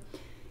 or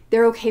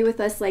they're okay with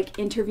us like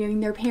interviewing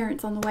their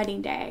parents on the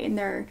wedding day, and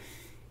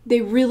they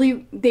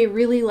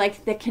really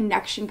like the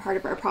connection part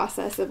of our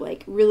process of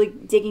like really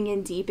digging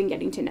in deep and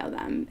getting to know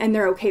them, and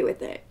they're okay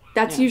with it.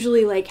 That's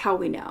usually like how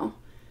we know.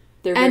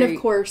 And of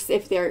course,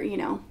 if they're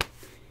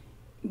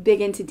big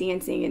into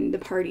dancing and the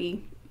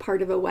party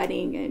part of a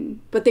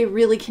wedding, but they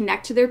really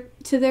connect to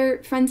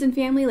their friends and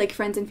family. Like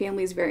friends and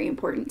family is very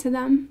important to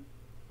them.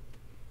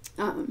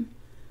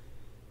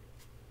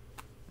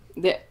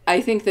 I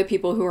think the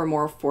people who are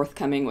more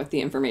forthcoming with the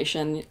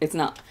information, it's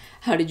not,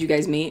 how did you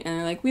guys meet? And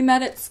they're like, we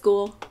met at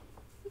school.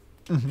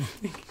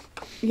 Mm-hmm.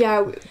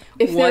 Yeah.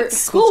 If what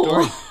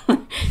school?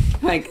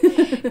 Like,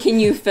 can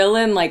you fill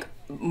in like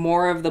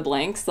more of the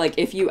blanks? Like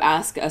if you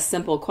ask a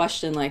simple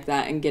question like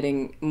that and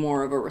getting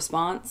more of a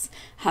response,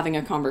 having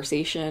a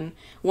conversation.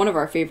 One of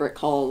our favorite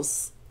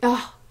calls.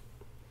 Oh,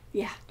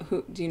 yeah.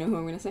 Do you know who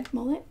I'm going to say?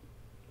 Mullet.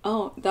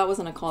 Oh, that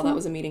wasn't a call. That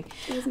was a meeting.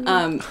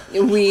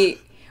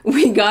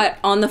 We got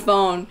on the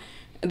phone,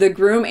 the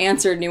groom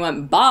answered and he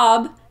went,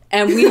 Bob,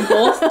 and we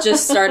both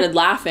just started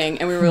laughing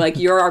and we were like,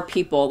 you're our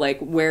people, like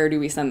where do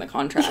we send the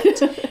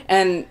contract?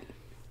 And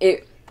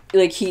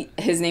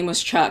his name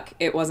was Chuck,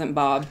 it wasn't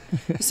Bob.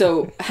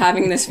 So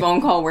having this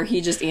phone call where he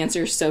just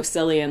answers so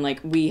silly and like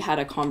we had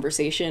a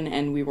conversation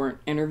and we weren't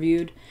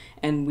interviewed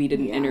and we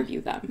didn't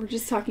interview them. We're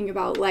just talking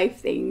about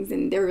life things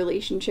and their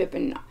relationship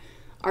and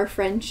our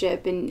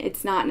friendship, and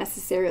it's not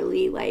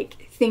necessarily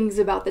like things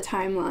about the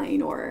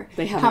timeline or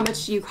how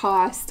much you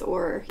cost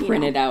or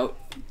printed out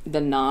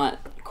the not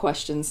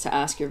questions to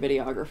ask your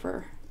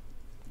videographer.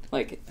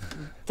 Like,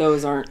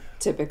 those aren't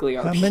typically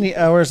our... How many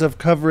hours of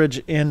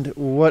coverage and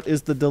what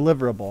is the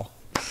deliverable?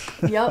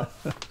 Yep.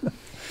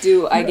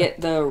 Do I get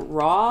the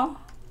raw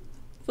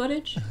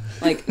footage?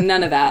 Like,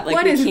 none of that. Like,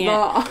 what is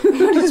raw?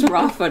 What is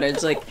raw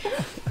footage? Like,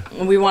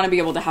 we want to be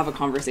able to have a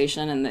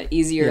conversation, and the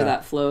easier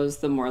that flows,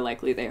 the more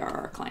likely they are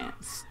our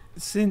clients.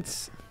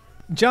 Since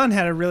John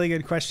had a really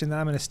good question that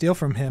I'm going to steal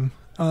from him,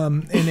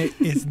 and it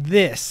is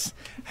this.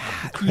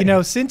 You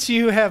know, since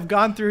you have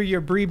gone through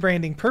your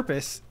rebranding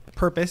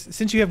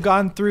since you have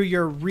gone through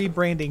your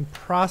rebranding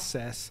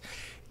process,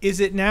 is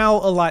it now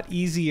a lot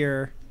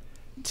easier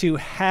to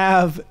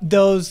have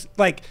those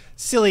like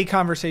silly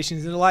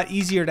conversations? Is it a lot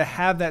easier to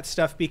have that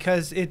stuff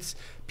because it's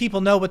people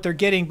know what they're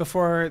getting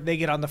before they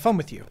get on the phone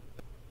with you?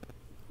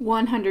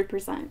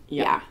 100%.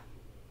 Yeah.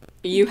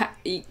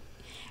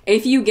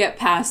 If you get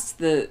past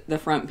the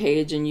front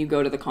page and you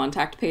go to the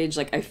contact page,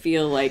 like, I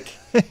feel like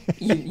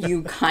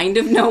you kind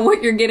of know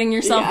what you're getting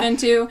yourself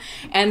into.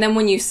 And then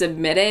when you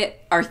submit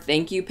it, our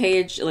thank you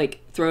page,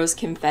 like, throws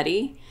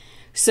confetti.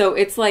 So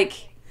it's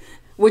like,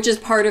 which is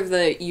part of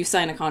you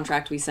sign a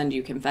contract, we send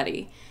you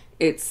confetti.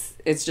 It's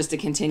just a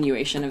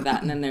continuation of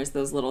that. And then there's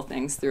those little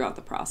things throughout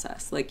the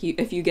process. Like,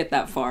 if you get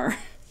that far...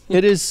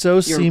 It is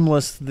so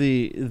seamless,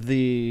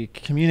 the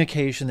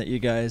communication that you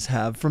guys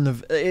have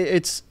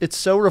it's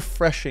so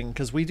refreshing,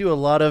 because we do a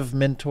lot of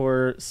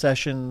mentor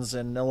sessions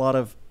and a lot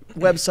of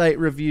website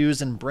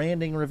reviews and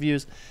branding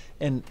reviews,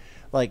 and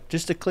like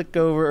just to click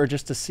over or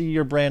just to see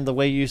your brand, the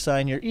way you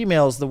sign your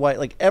emails, the way,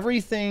 like,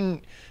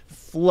 everything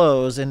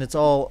flows and it's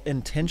all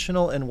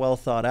intentional and well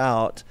thought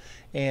out.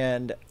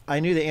 And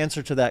I knew the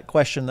answer to that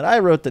question that I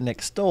wrote that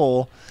Nick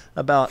stole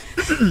about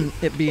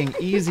it being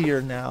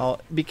easier now,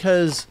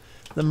 because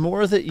the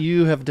more that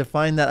you have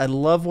defined that, I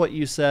love what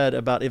you said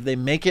about if they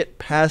make it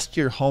past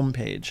your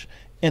homepage.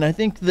 And I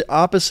think the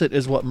opposite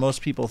is what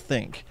most people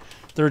think.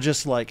 They're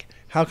just like,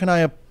 how can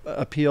I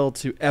appeal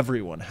to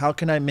everyone? How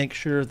can I make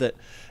sure that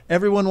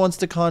everyone wants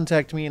to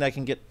contact me and I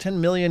can get 10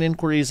 million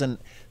inquiries? And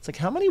it's like,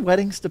 how many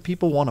weddings do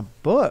people want to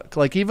book?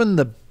 Like, even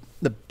the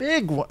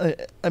big,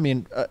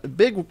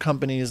 big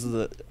companies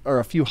that are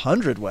a few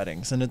hundred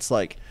weddings, and it's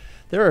like,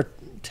 there are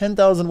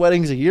 10,000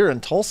 weddings a year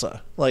in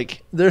Tulsa.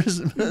 Like,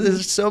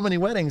 there's so many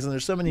weddings, and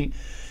there's so many.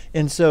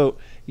 And so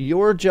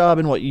your job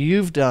and what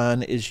you've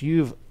done is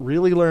you've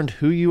really learned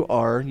who you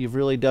are. You've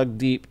really dug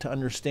deep to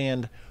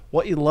understand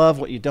what you love,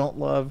 what you don't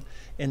love.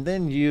 And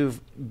then you've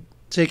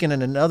taken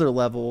it another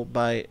level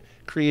by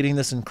creating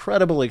this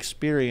incredible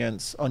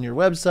experience on your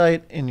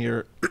website, in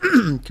your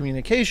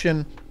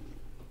communication.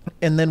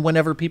 And then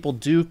whenever people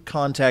do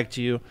contact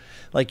you,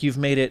 like, you've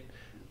made it,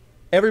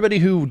 everybody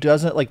who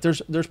doesn't, like,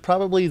 there's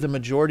probably the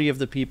majority of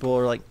the people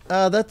are like,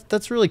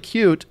 that's really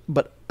cute,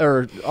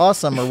 or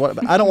awesome, or what,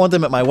 but I don't want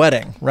them at my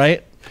wedding,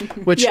 right?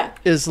 Which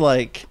is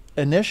like,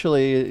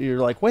 initially you're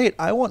like, wait,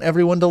 I want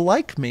everyone to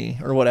like me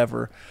or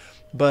whatever.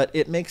 But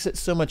it makes it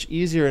so much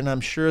easier, and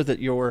I'm sure that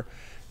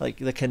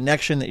the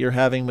connection that you're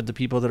having with the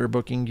people that are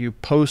booking you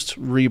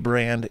post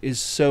rebrand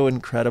is so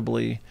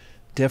incredibly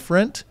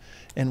different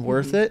and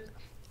worth it.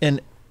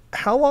 And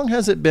how long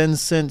has it been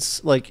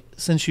since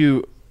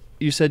you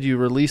said you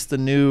released the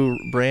new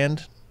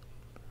brand?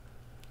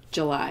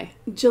 July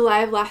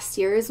of last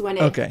year is when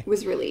it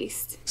was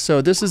released.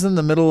 So this is in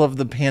the middle of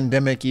the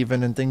pandemic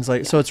even, and things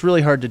like, so it's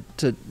really hard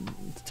to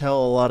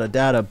tell a lot of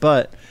data,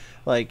 but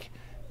like,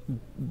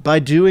 by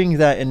doing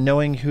that and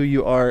knowing who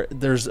you are,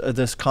 there's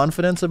this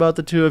confidence about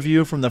the two of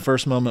you from the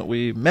first moment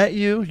we met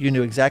you. You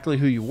knew exactly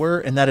who you were,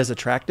 and that is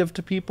attractive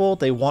to people.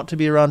 They want to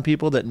be around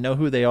people that know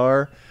who they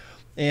are.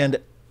 And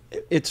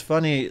it's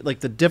funny, like,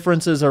 the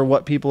differences are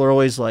what people are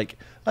always like,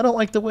 I don't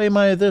like the way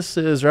my this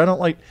is, or I don't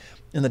like,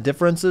 and the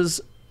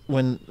differences,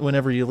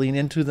 whenever you lean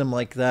into them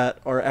like that,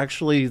 are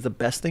actually the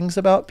best things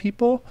about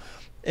people.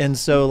 And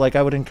so, like,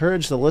 I would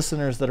encourage the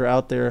listeners that are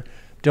out there,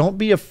 don't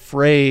be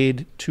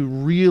afraid to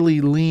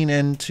really lean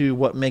into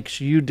what makes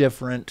you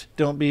different.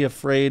 Don't be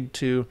afraid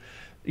to,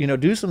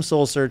 do some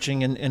soul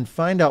searching and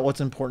find out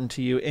what's important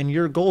to you. And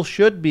your goal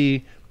should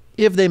be,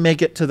 if they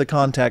make it to the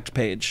contact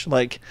page,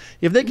 like,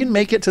 if they can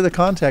make it to the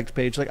contact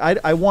page, like,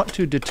 I want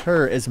to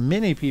deter as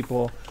many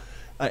people,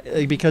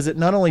 because it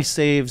not only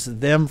saves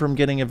them from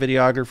getting a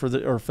videographer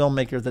or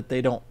filmmaker that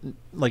they don't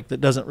like, that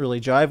doesn't really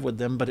jive with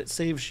them, but it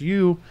saves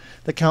you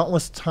the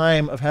countless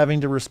time of having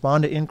to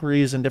respond to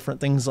inquiries and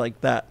different things like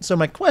that. So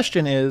my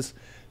question is,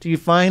 do you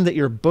find that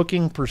your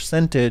booking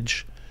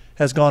percentage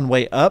has gone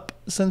way up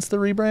since the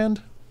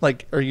rebrand?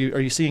 Like, are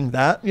you seeing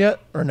that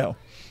yet, or no?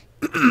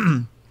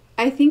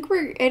 I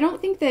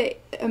don't think the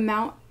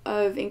amount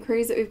of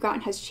inquiries that we've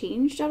gotten has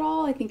changed at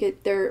all. I think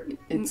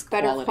it's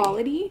better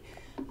quality.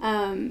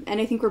 And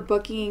I think we're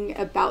booking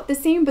about the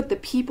same, but the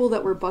people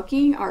that we're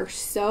booking are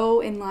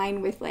so in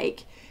line with,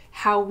 like,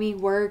 how we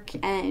work,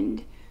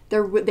 and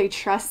they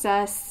trust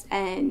us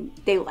and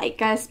they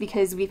like us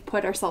because we've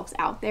put ourselves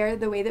out there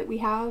the way that we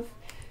have.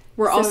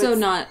 We're also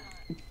not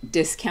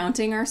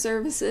discounting our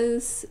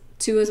services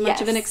to as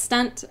much of an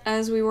extent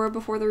as we were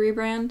before the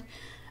rebrand.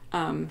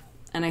 And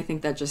I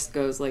think that just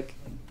goes like,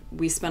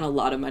 we spent a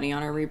lot of money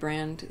on our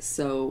rebrand,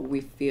 so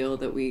we feel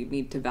that we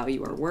need to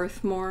value our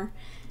worth more.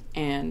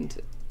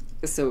 And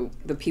so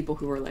the people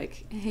who were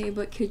like, hey,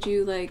 but could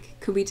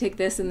we take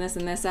this and this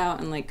and this out?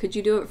 And like, could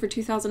you do it for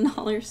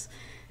 $2,000?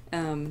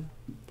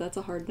 That's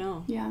a hard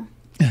no. Yeah.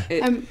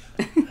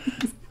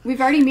 We've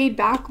already made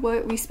back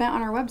what we spent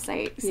on our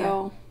website.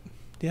 So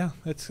yeah,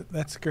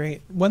 that's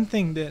great. One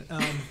thing that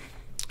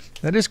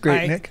that is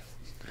great, Nick.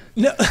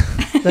 No,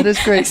 that is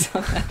great.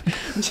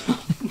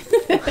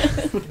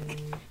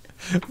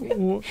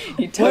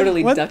 You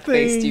totally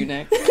duck-faced you,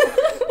 Nick.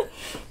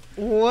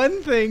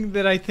 One thing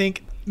that I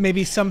think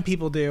maybe some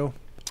people do,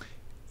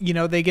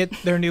 they get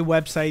their new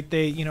website,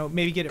 they,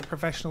 maybe get it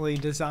professionally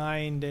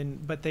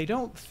designed, but they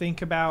don't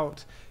think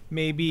about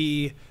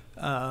maybe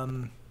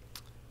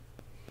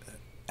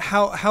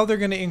how they're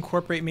going to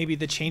incorporate maybe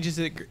the changes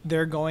that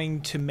they're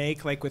going to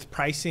make, like with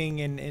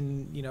pricing and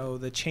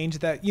the change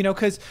that,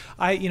 because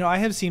I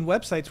have seen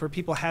websites where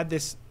people had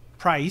this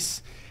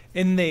price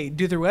and they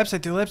do their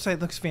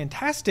website looks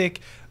fantastic,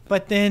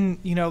 but then,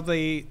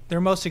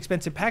 their most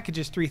expensive package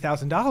is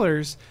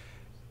 $3,000,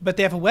 but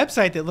they have a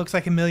website that looks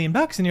like $1 million,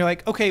 and you're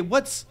like, okay,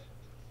 what's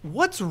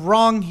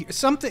wrong here?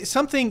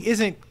 Something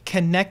isn't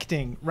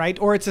connecting, right?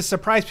 Or it's a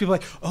surprise. People are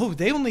like, oh,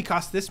 they only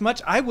cost this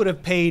much. I would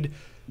have paid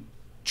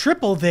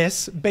triple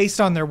this based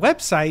on their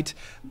website,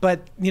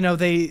 but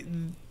they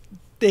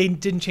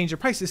didn't change their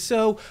prices.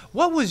 So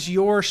what was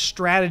your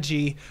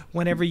strategy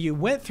whenever you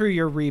went through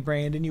your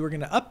rebrand and you were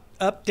going to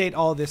update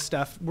all this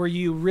stuff? Were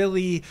you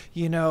really,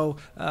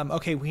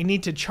 okay, we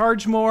need to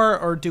charge more,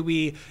 or do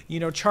we,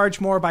 charge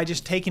more by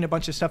just taking a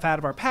bunch of stuff out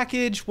of our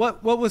package?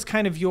 What was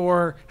kind of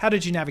how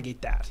did you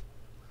navigate that?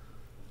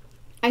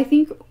 I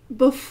think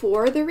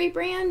before the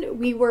rebrand,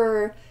 we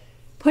were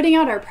putting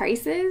out our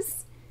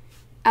prices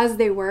as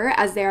they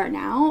are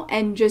now,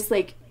 and just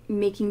like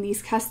making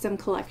these custom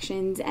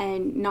collections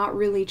and not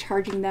really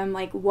charging them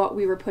like what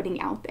we were putting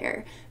out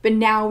there. But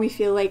now we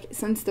feel like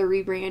since the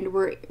rebrand,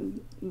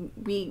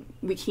 we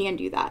can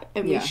do that,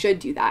 and we should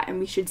do that, and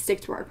we should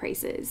stick to our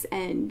prices,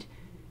 and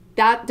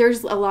that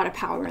there's a lot of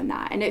power in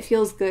that, and it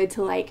feels good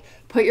to like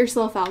put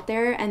yourself out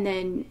there and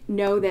then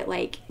know that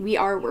like we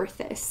are worth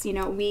this.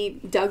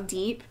 We dug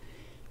deep,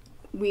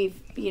 we've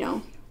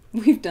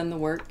done the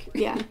work,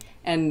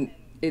 and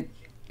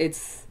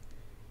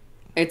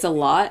it's a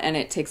lot, and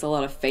it takes a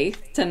lot of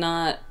faith to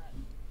not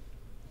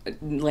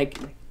like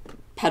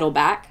pedal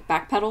back.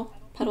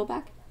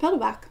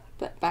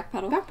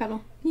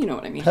 You know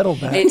what I mean. Pedal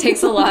back. It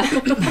takes a lot.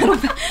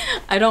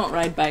 I don't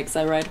ride bikes.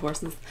 I ride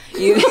horses.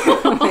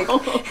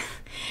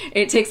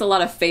 It takes a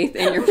lot of faith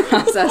in your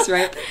process,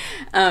 right?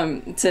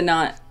 To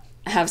not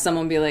have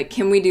someone be like,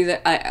 "Can we do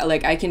that?"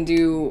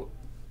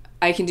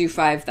 I can do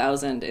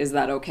 5,000. Is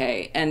that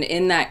okay? And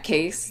in that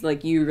case,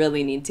 like, you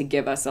really need to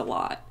give us a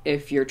lot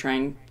if you're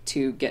trying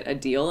to get a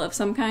deal of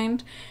some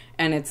kind.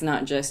 And it's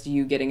not just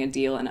you getting a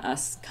deal and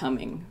us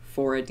coming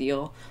for a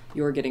deal.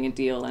 You're getting a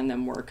deal and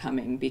then we're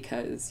coming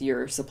because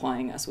you're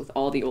supplying us with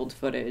all the old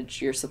footage.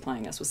 You're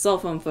supplying us with cell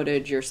phone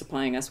footage. You're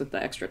supplying us with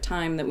the extra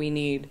time that we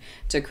need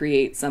to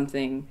create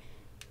something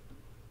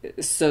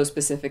so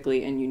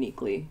specifically and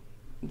uniquely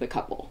the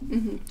couple.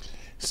 Mm-hmm.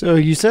 So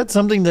you said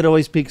something that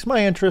always piques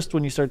my interest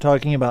when you start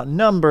talking about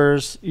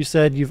numbers. You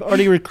said you've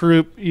already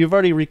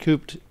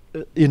recouped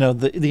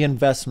the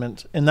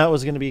investment, and that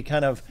was going to be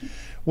kind of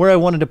where I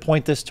wanted to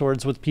point this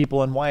towards with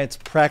people, and why it's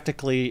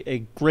practically a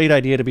great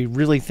idea to be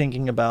really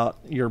thinking about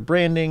your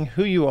branding,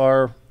 who you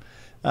are.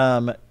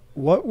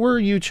 What were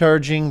you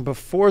charging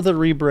before the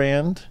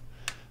rebrand?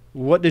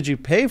 What did you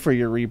pay for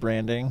your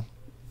rebranding?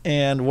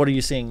 And what are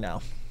you seeing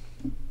now?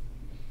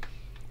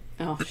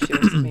 Oh, she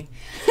was me.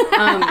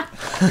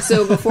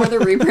 So before the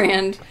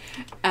rebrand,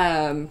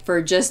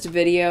 for just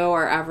video,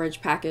 our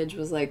average package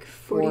was like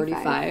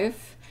 $45.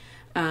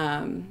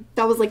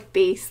 That was like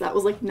base. That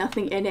was like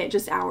nothing in it,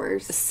 just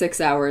hours. 6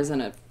 hours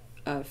and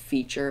a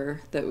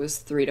feature that was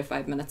 3 to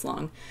 5 minutes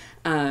long.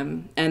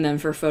 And then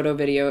for photo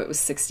video, it was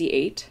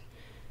 $68.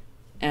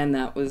 And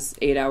that was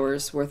 8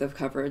 hours worth of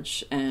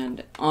coverage.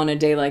 And on a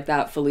day like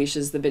that,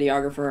 Felicia's the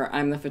videographer,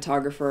 I'm the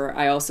photographer.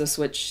 I also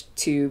switch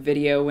to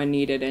video when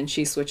needed, and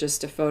she switches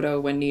to photo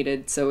when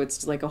needed. So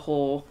it's like it's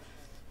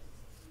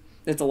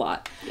a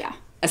lot. Yeah.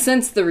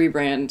 Since the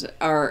rebrand,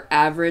 our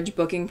average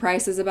booking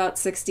price is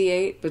about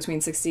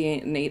between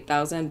 68 and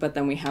 8,000. But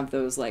then we have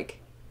those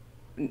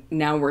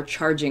now we're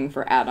charging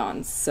for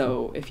add-ons.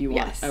 So if you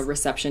want a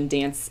reception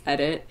dance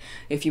edit,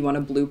 if you want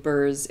a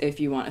bloopers, if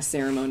you want a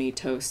ceremony,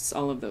 toasts,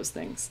 all of those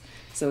things.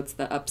 So it's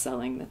the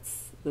upselling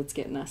that's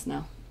getting us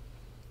now.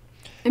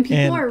 And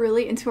people are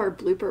really into our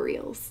blooper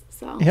reels.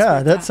 So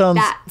yeah, that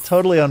sounds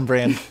totally on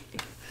brand.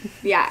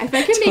 Yeah, if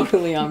I can make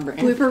totally on brand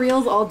blooper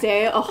reels all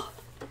day,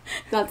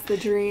 that's the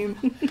dream.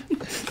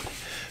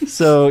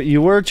 So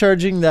you were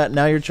charging that,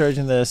 now you're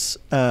charging this.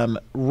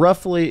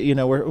 Roughly,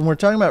 when we're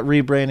talking about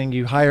rebranding,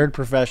 you hired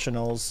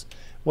professionals.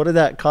 What did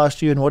that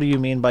cost you, and what do you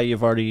mean by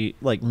you've already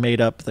made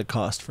up the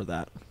cost for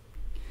that?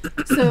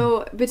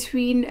 So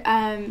between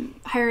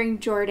hiring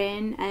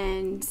Jordan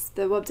and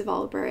the web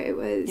developer, it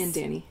was... And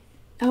Danny.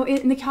 Oh,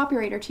 and the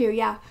copywriter too,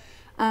 yeah.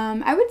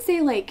 I would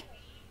say like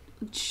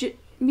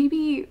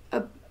maybe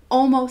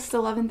almost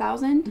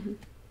 11,000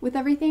 with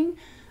everything.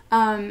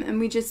 And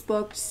we just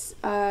booked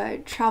a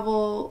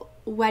travel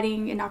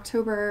wedding in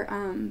October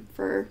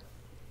for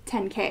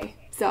 $10K.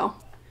 So,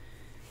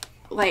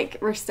 like,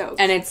 we're stoked.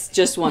 And it's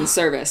just one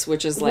service,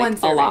 which is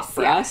like a lot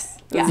for us.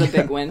 It was a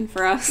big win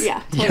for us.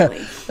 Yeah, totally.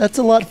 Yeah, that's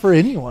a lot for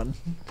anyone.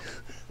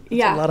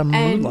 Yeah, a lot of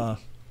moolah.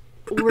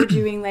 We're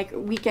doing like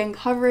weekend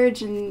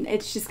coverage, and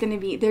it's just going to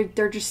be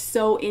they're just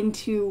so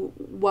into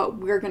what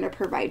we're going to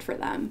provide for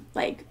them.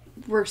 Like,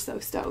 we're so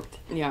stoked.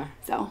 Yeah.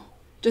 So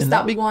just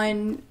that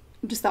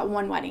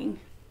one wedding.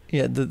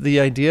 Yeah, the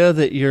idea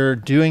that you're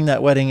doing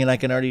that wedding, and I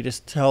can already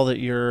just tell that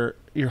your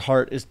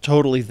heart is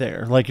totally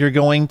there. Like, you're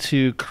going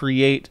to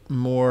create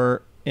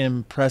more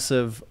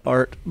impressive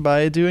art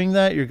by doing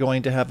that. You're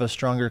going to have a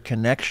stronger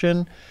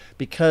connection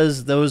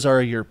because those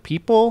are your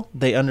people.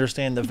 They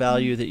understand the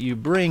value that you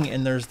bring,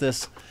 and there's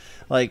this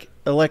like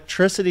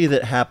electricity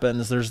that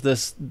happens. There's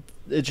this,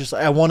 it just,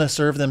 I want to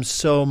serve them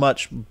so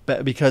much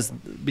because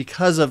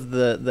of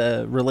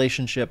the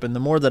relationship. And the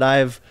more that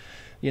I've,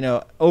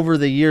 over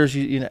the years,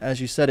 as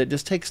you said, it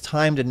just takes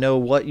time to know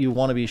what you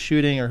want to be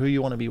shooting or who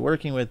you want to be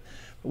working with.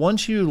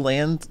 Once you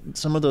land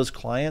some of those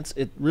clients,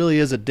 it really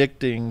is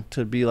addicting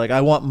to be like,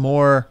 I want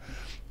more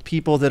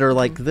people that are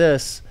like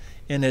this.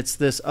 And it's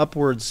this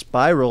upward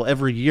spiral.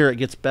 Every year it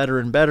gets better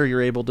and better.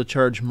 You're able to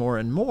charge more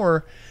and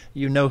more.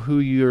 You know who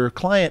your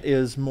client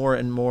is more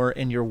and more,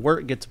 and your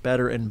work gets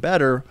better and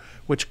better,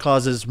 which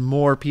causes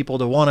more people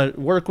to want to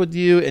work with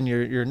you, and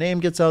your name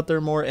gets out there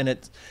more. And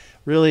it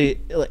really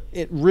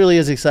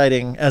is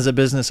exciting as a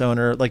business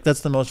owner. Like,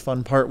 that's the most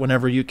fun part,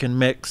 whenever you can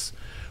mix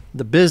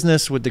the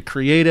business with the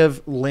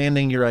creative,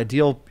 landing your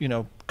ideal,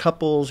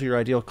 couples, your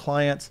ideal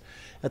clients,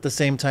 at the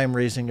same time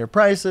raising your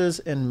prices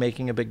and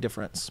making a big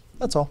difference.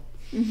 That's all.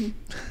 Mm-hmm.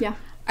 Yeah.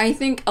 I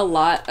think a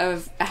lot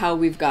of how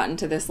we've gotten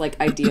to this like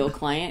ideal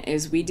client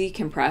is we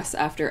decompress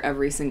after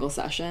every single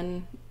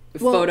session,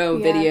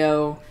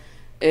 video,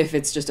 if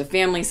it's just a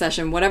family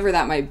session, whatever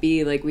that might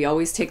be. Like, we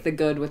always take the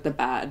good with the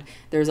bad.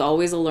 There's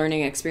always a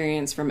learning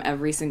experience from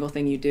every single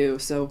thing you do.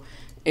 So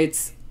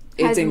it's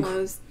highs and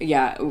lows.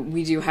 Yeah,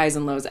 we do highs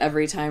and lows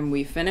every time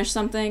we finish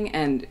something,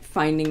 and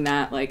finding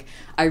that, like,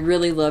 I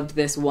really loved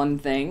this one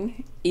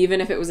thing,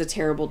 even if it was a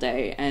terrible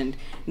day and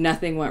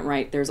nothing went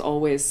right, there's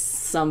always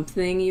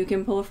something you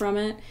can pull from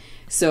it.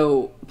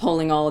 So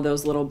pulling all of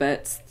those little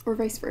bits, or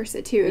vice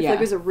versa too. If like, it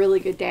was a really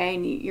good day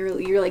and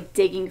you're like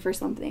digging for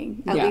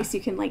something, at least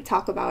you can like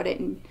talk about it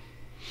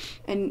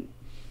and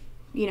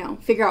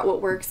figure out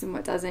what works and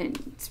what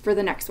doesn't for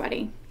the next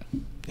wedding.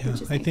 Yeah,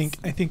 I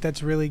think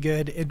that's really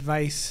good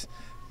advice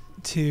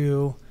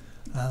to,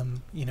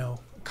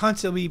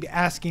 constantly be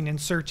asking and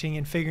searching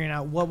and figuring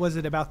out what was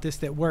it about this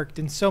that worked.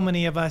 And so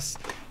many of us,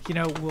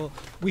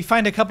 we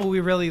find a couple we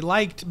really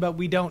liked, but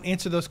we don't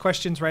answer those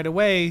questions right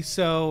away.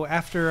 So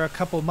after a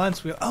couple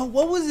months, what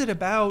was it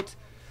about,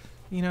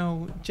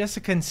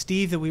 Jessica and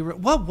Steve that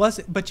what was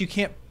it? But you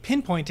can't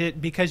pinpoint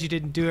it because you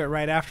didn't do it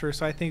right after.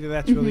 So I think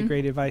that's really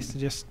great advice to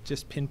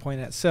just pinpoint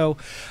it. So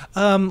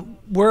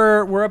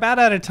we're about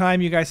out of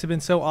time. You guys have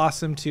been so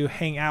awesome to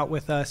hang out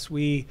with us.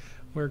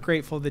 We're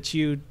grateful that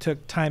you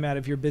took time out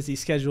of your busy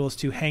schedules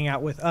to hang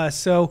out with us.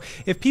 So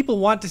if people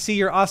want to see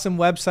your awesome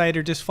website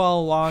or just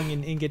follow along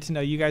and get to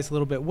know you guys a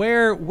little bit,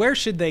 where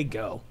should they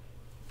go?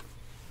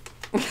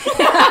 Give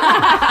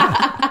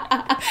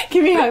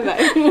me a high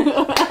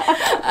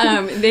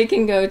five. They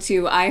can go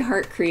to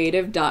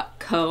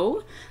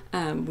iHeartCreative.co.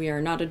 We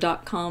are not a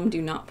 .com.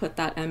 Do not put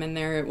that M in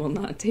there. It will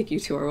not take you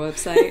to our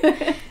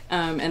website.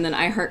 And then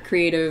iHeart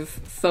Creative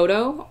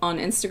Photo on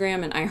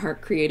Instagram and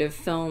iHeart Creative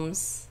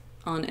Films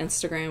on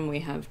Instagram.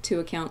 We have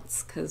 2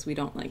 accounts because we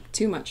don't like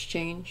too much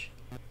change.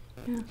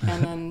 Yeah.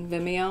 And then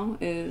Vimeo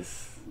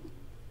is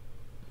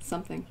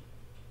something.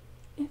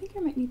 I think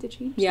I might need to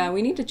change. Yeah,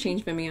 we need to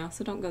change Vimeo,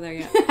 so don't go there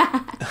yet.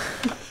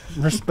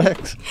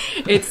 Respect.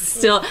 It's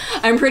still,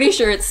 I'm pretty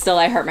sure it's still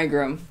I Heart My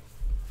Groom.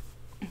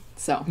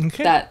 So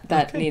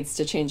that needs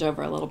to change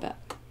over a little bit.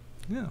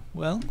 Yeah.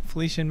 Well,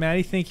 Felicia and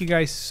Maddy, thank you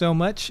guys so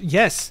much.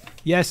 Yes.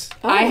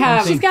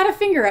 Oh, she's got a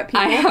finger up,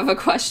 people. I have a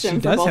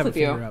question for both of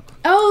you. Up.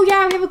 Oh,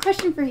 yeah, we have a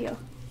question for you.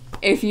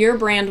 If your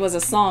brand was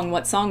a song,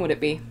 what song would it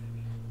be?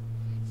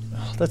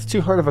 Oh, that's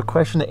too hard of a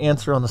question to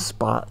answer on the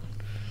spot.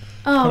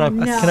 Oh,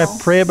 no. Can I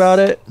pray about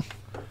it?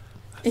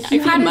 If you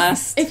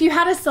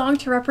had a song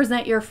to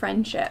represent your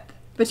friendship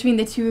between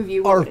the two of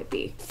you, what would it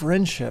be?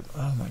 Friendship.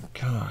 Oh my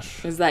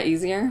gosh. Is that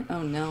easier?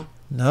 Oh no.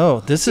 No,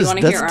 that's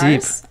deep.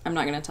 Ours? I'm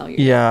not going to tell you.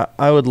 Yeah,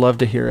 I would love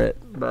to hear it,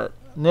 but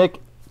Nick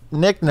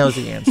knows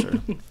the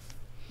answer.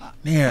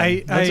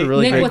 Man, that's a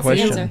really great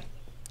question.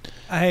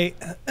 The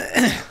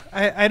answer?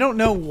 I don't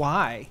know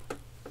why,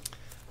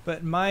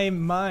 but my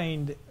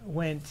mind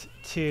went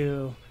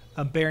to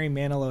a Barry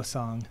Manilow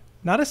song,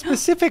 not a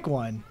specific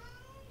one.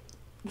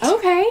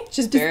 Okay,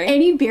 just Barry.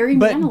 Any Barry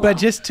Manilow, but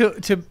just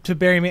to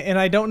Barry, and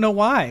I don't know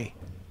why.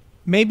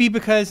 Maybe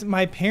because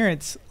my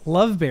parents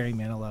love Barry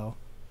Manilow,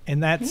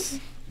 and that's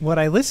what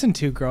I listened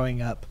to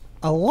growing up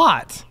a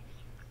lot.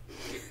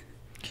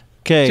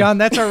 Okay, John,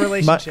 that's our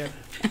relationship.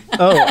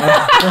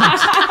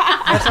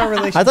 That's our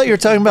relationship. I thought you were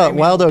talking about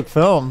Wild Oak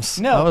Films.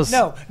 No.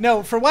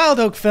 For Wild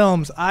Oak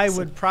Films, I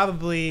would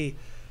probably,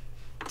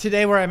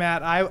 today where I'm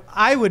at,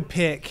 I would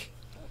pick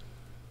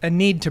a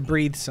Need to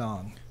Breathe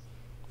song.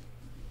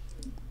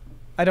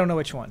 I don't know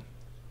which one.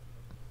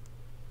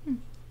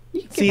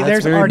 See, That's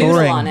there's very artists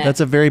boring. on it. That's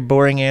a very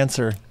boring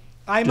answer.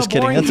 I'm just a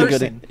boring kidding. That's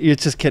person. a good. You're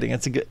just kidding.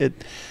 It's a good.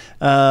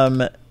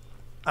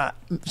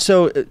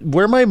 So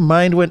where my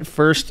mind went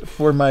first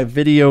for my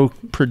video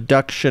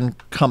production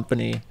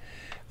company,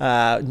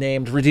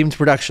 named Redeemed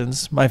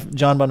Productions, my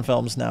John Bunn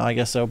Films now, I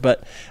guess so.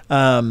 But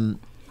I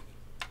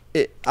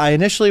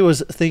initially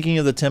was thinking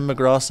of the Tim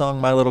McGraw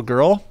song "My Little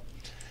Girl,"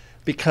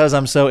 because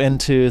I'm so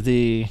into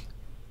the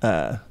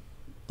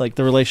like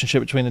the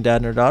relationship between a dad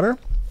and her daughter.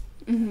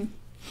 Mm-hmm.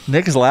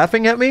 Nick is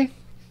laughing at me.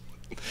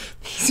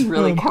 He's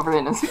really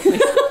covering his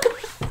face.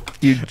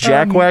 You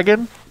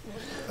jackwagon.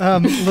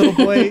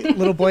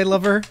 Little boy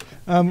lover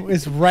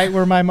is right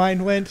where my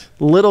mind went.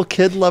 Little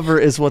kid lover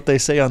is what they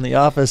say on The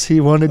Office. He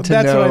wanted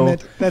to know.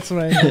 That's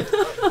what I meant.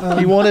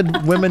 He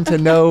wanted women to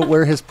know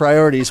where his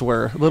priorities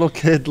were. Little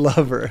kid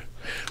lover.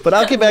 But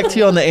I'll get back to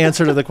you on the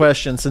answer to the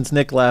question since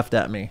Nick laughed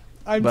at me.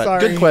 I'm but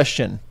sorry. Good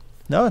question.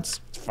 No,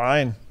 it's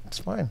fine. It's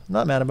fine. I'm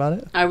not mad about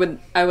it. I would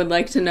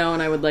like to know,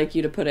 and I would like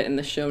you to put it in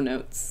the show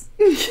notes.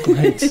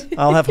 Great.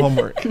 I'll have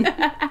homework. Do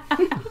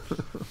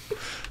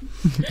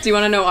you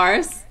want to know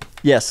ours?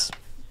 Yes.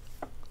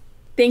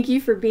 Thank You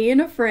for Being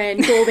a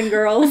Friend, Golden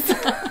Girls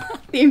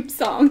theme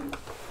song.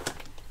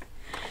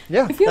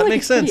 Yeah, I feel that like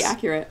makes it's pretty sense.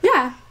 accurate.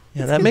 Yeah.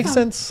 Yeah, that makes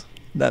sense.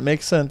 That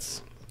makes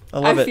sense. I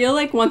love it. I feel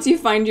like once you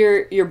find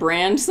your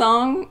brand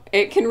song,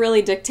 it can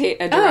really dictate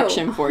a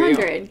direction for you.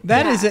 100.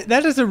 That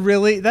is a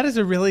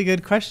really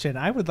good question.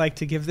 I would like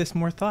to give this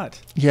more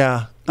thought.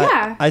 Yeah.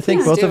 Yeah, I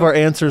think please both do. of our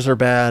answers are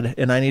bad,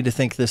 and I need to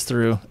think this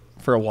through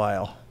for a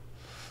while.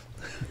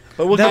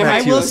 But we'll get That back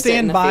I to you. will Post it in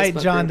stand the by,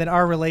 Facebook John, group. that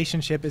our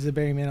relationship is a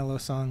Barry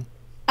Manilow song.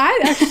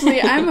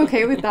 I'm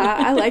okay with that.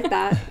 I like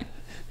that.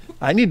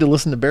 I need to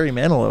listen to Barry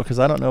Manilow because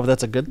I don't know if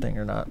that's a good thing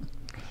or not.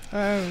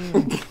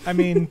 I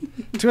mean,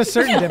 to a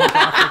certain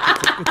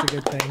demographic, it's a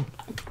good thing.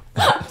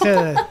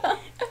 To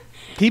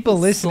people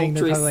listening,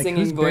 they're Sultry probably like,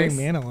 "Who's singing Barry voice.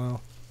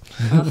 Manilow?"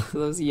 Ugh,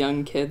 those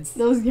young kids.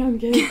 Those young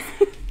kids.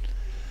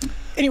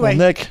 Anyway,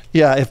 Well, Nick,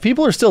 yeah, if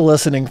people are still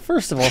listening,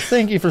 first of all,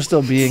 thank you for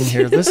still being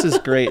here. This is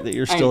great that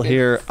you're still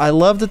here. I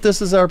love that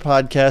this is our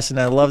podcast, and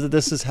I love that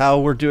this is how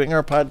we're doing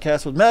our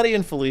podcast with Maddie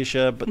and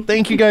Felicia. But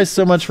thank you guys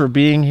so much for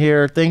being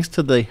here. Thanks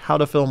to the How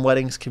to Film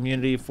Weddings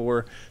community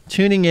for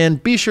tuning in.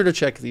 Be sure to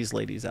check these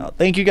ladies out.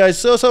 Thank you guys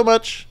so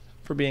much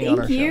for being on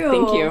our Thank you. show.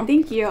 Thank you.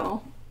 Thank you.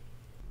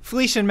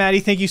 Felicia and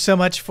Maddy, thank you so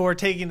much for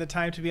taking the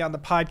time to be on the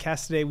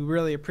podcast today. We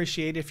really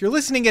appreciate it. If you're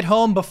listening at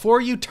home, before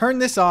you turn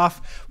this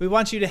off, we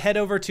want you to head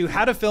over to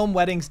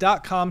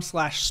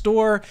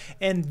howtofilmweddings.com/store,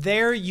 and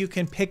there you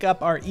can pick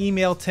up our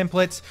email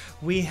templates.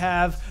 We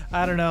have,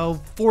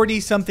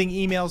 40-something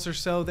emails or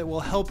so that will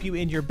help you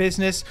in your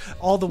business,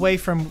 all the way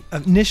from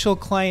initial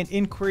client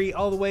inquiry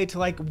all the way to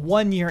like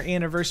 1-year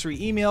anniversary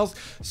emails.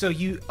 So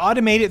you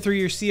automate it through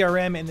your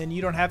CRM, and then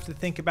you don't have to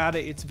think about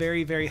it. It's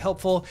very, very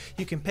helpful.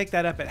 You can pick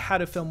that up at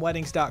howtofilmweddings.com/store.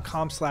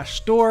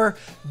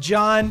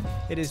 John,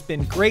 it has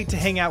been great to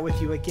hang out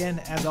with you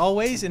again, as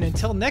always. And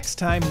until next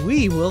time,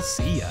 we will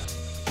see ya.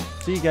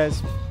 See you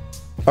guys.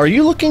 Are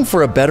you looking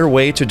for a better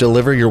way to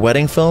deliver your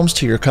wedding films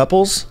to your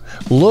couples?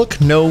 Look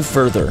no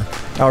further.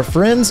 Our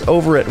friends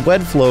over at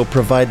WedFlow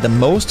provide the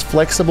most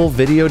flexible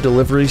video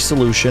delivery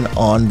solution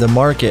on the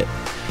market.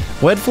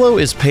 WedFlow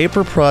is pay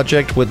per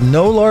project with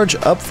no large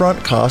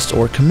upfront cost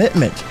or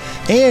commitment,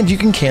 and you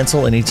can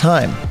cancel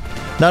anytime.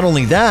 Not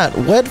only that,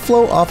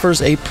 WedFlow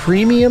offers a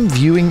premium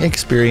viewing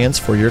experience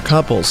for your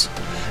couples,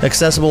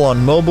 accessible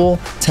on mobile,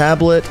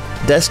 tablet,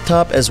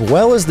 desktop, as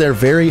well as their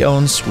very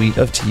own suite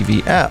of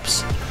TV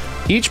apps.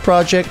 Each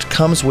project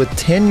comes with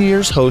 10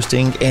 years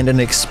hosting and an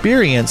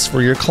experience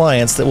for your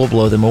clients that will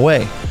blow them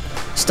away.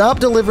 Stop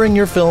delivering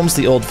your films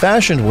the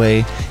old-fashioned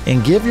way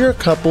and give your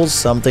couples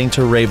something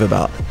to rave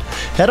about.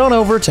 Head on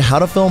over to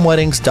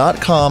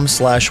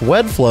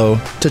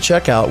howtofilmweddings.com/WedFlow to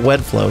check out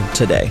WedFlow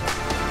today.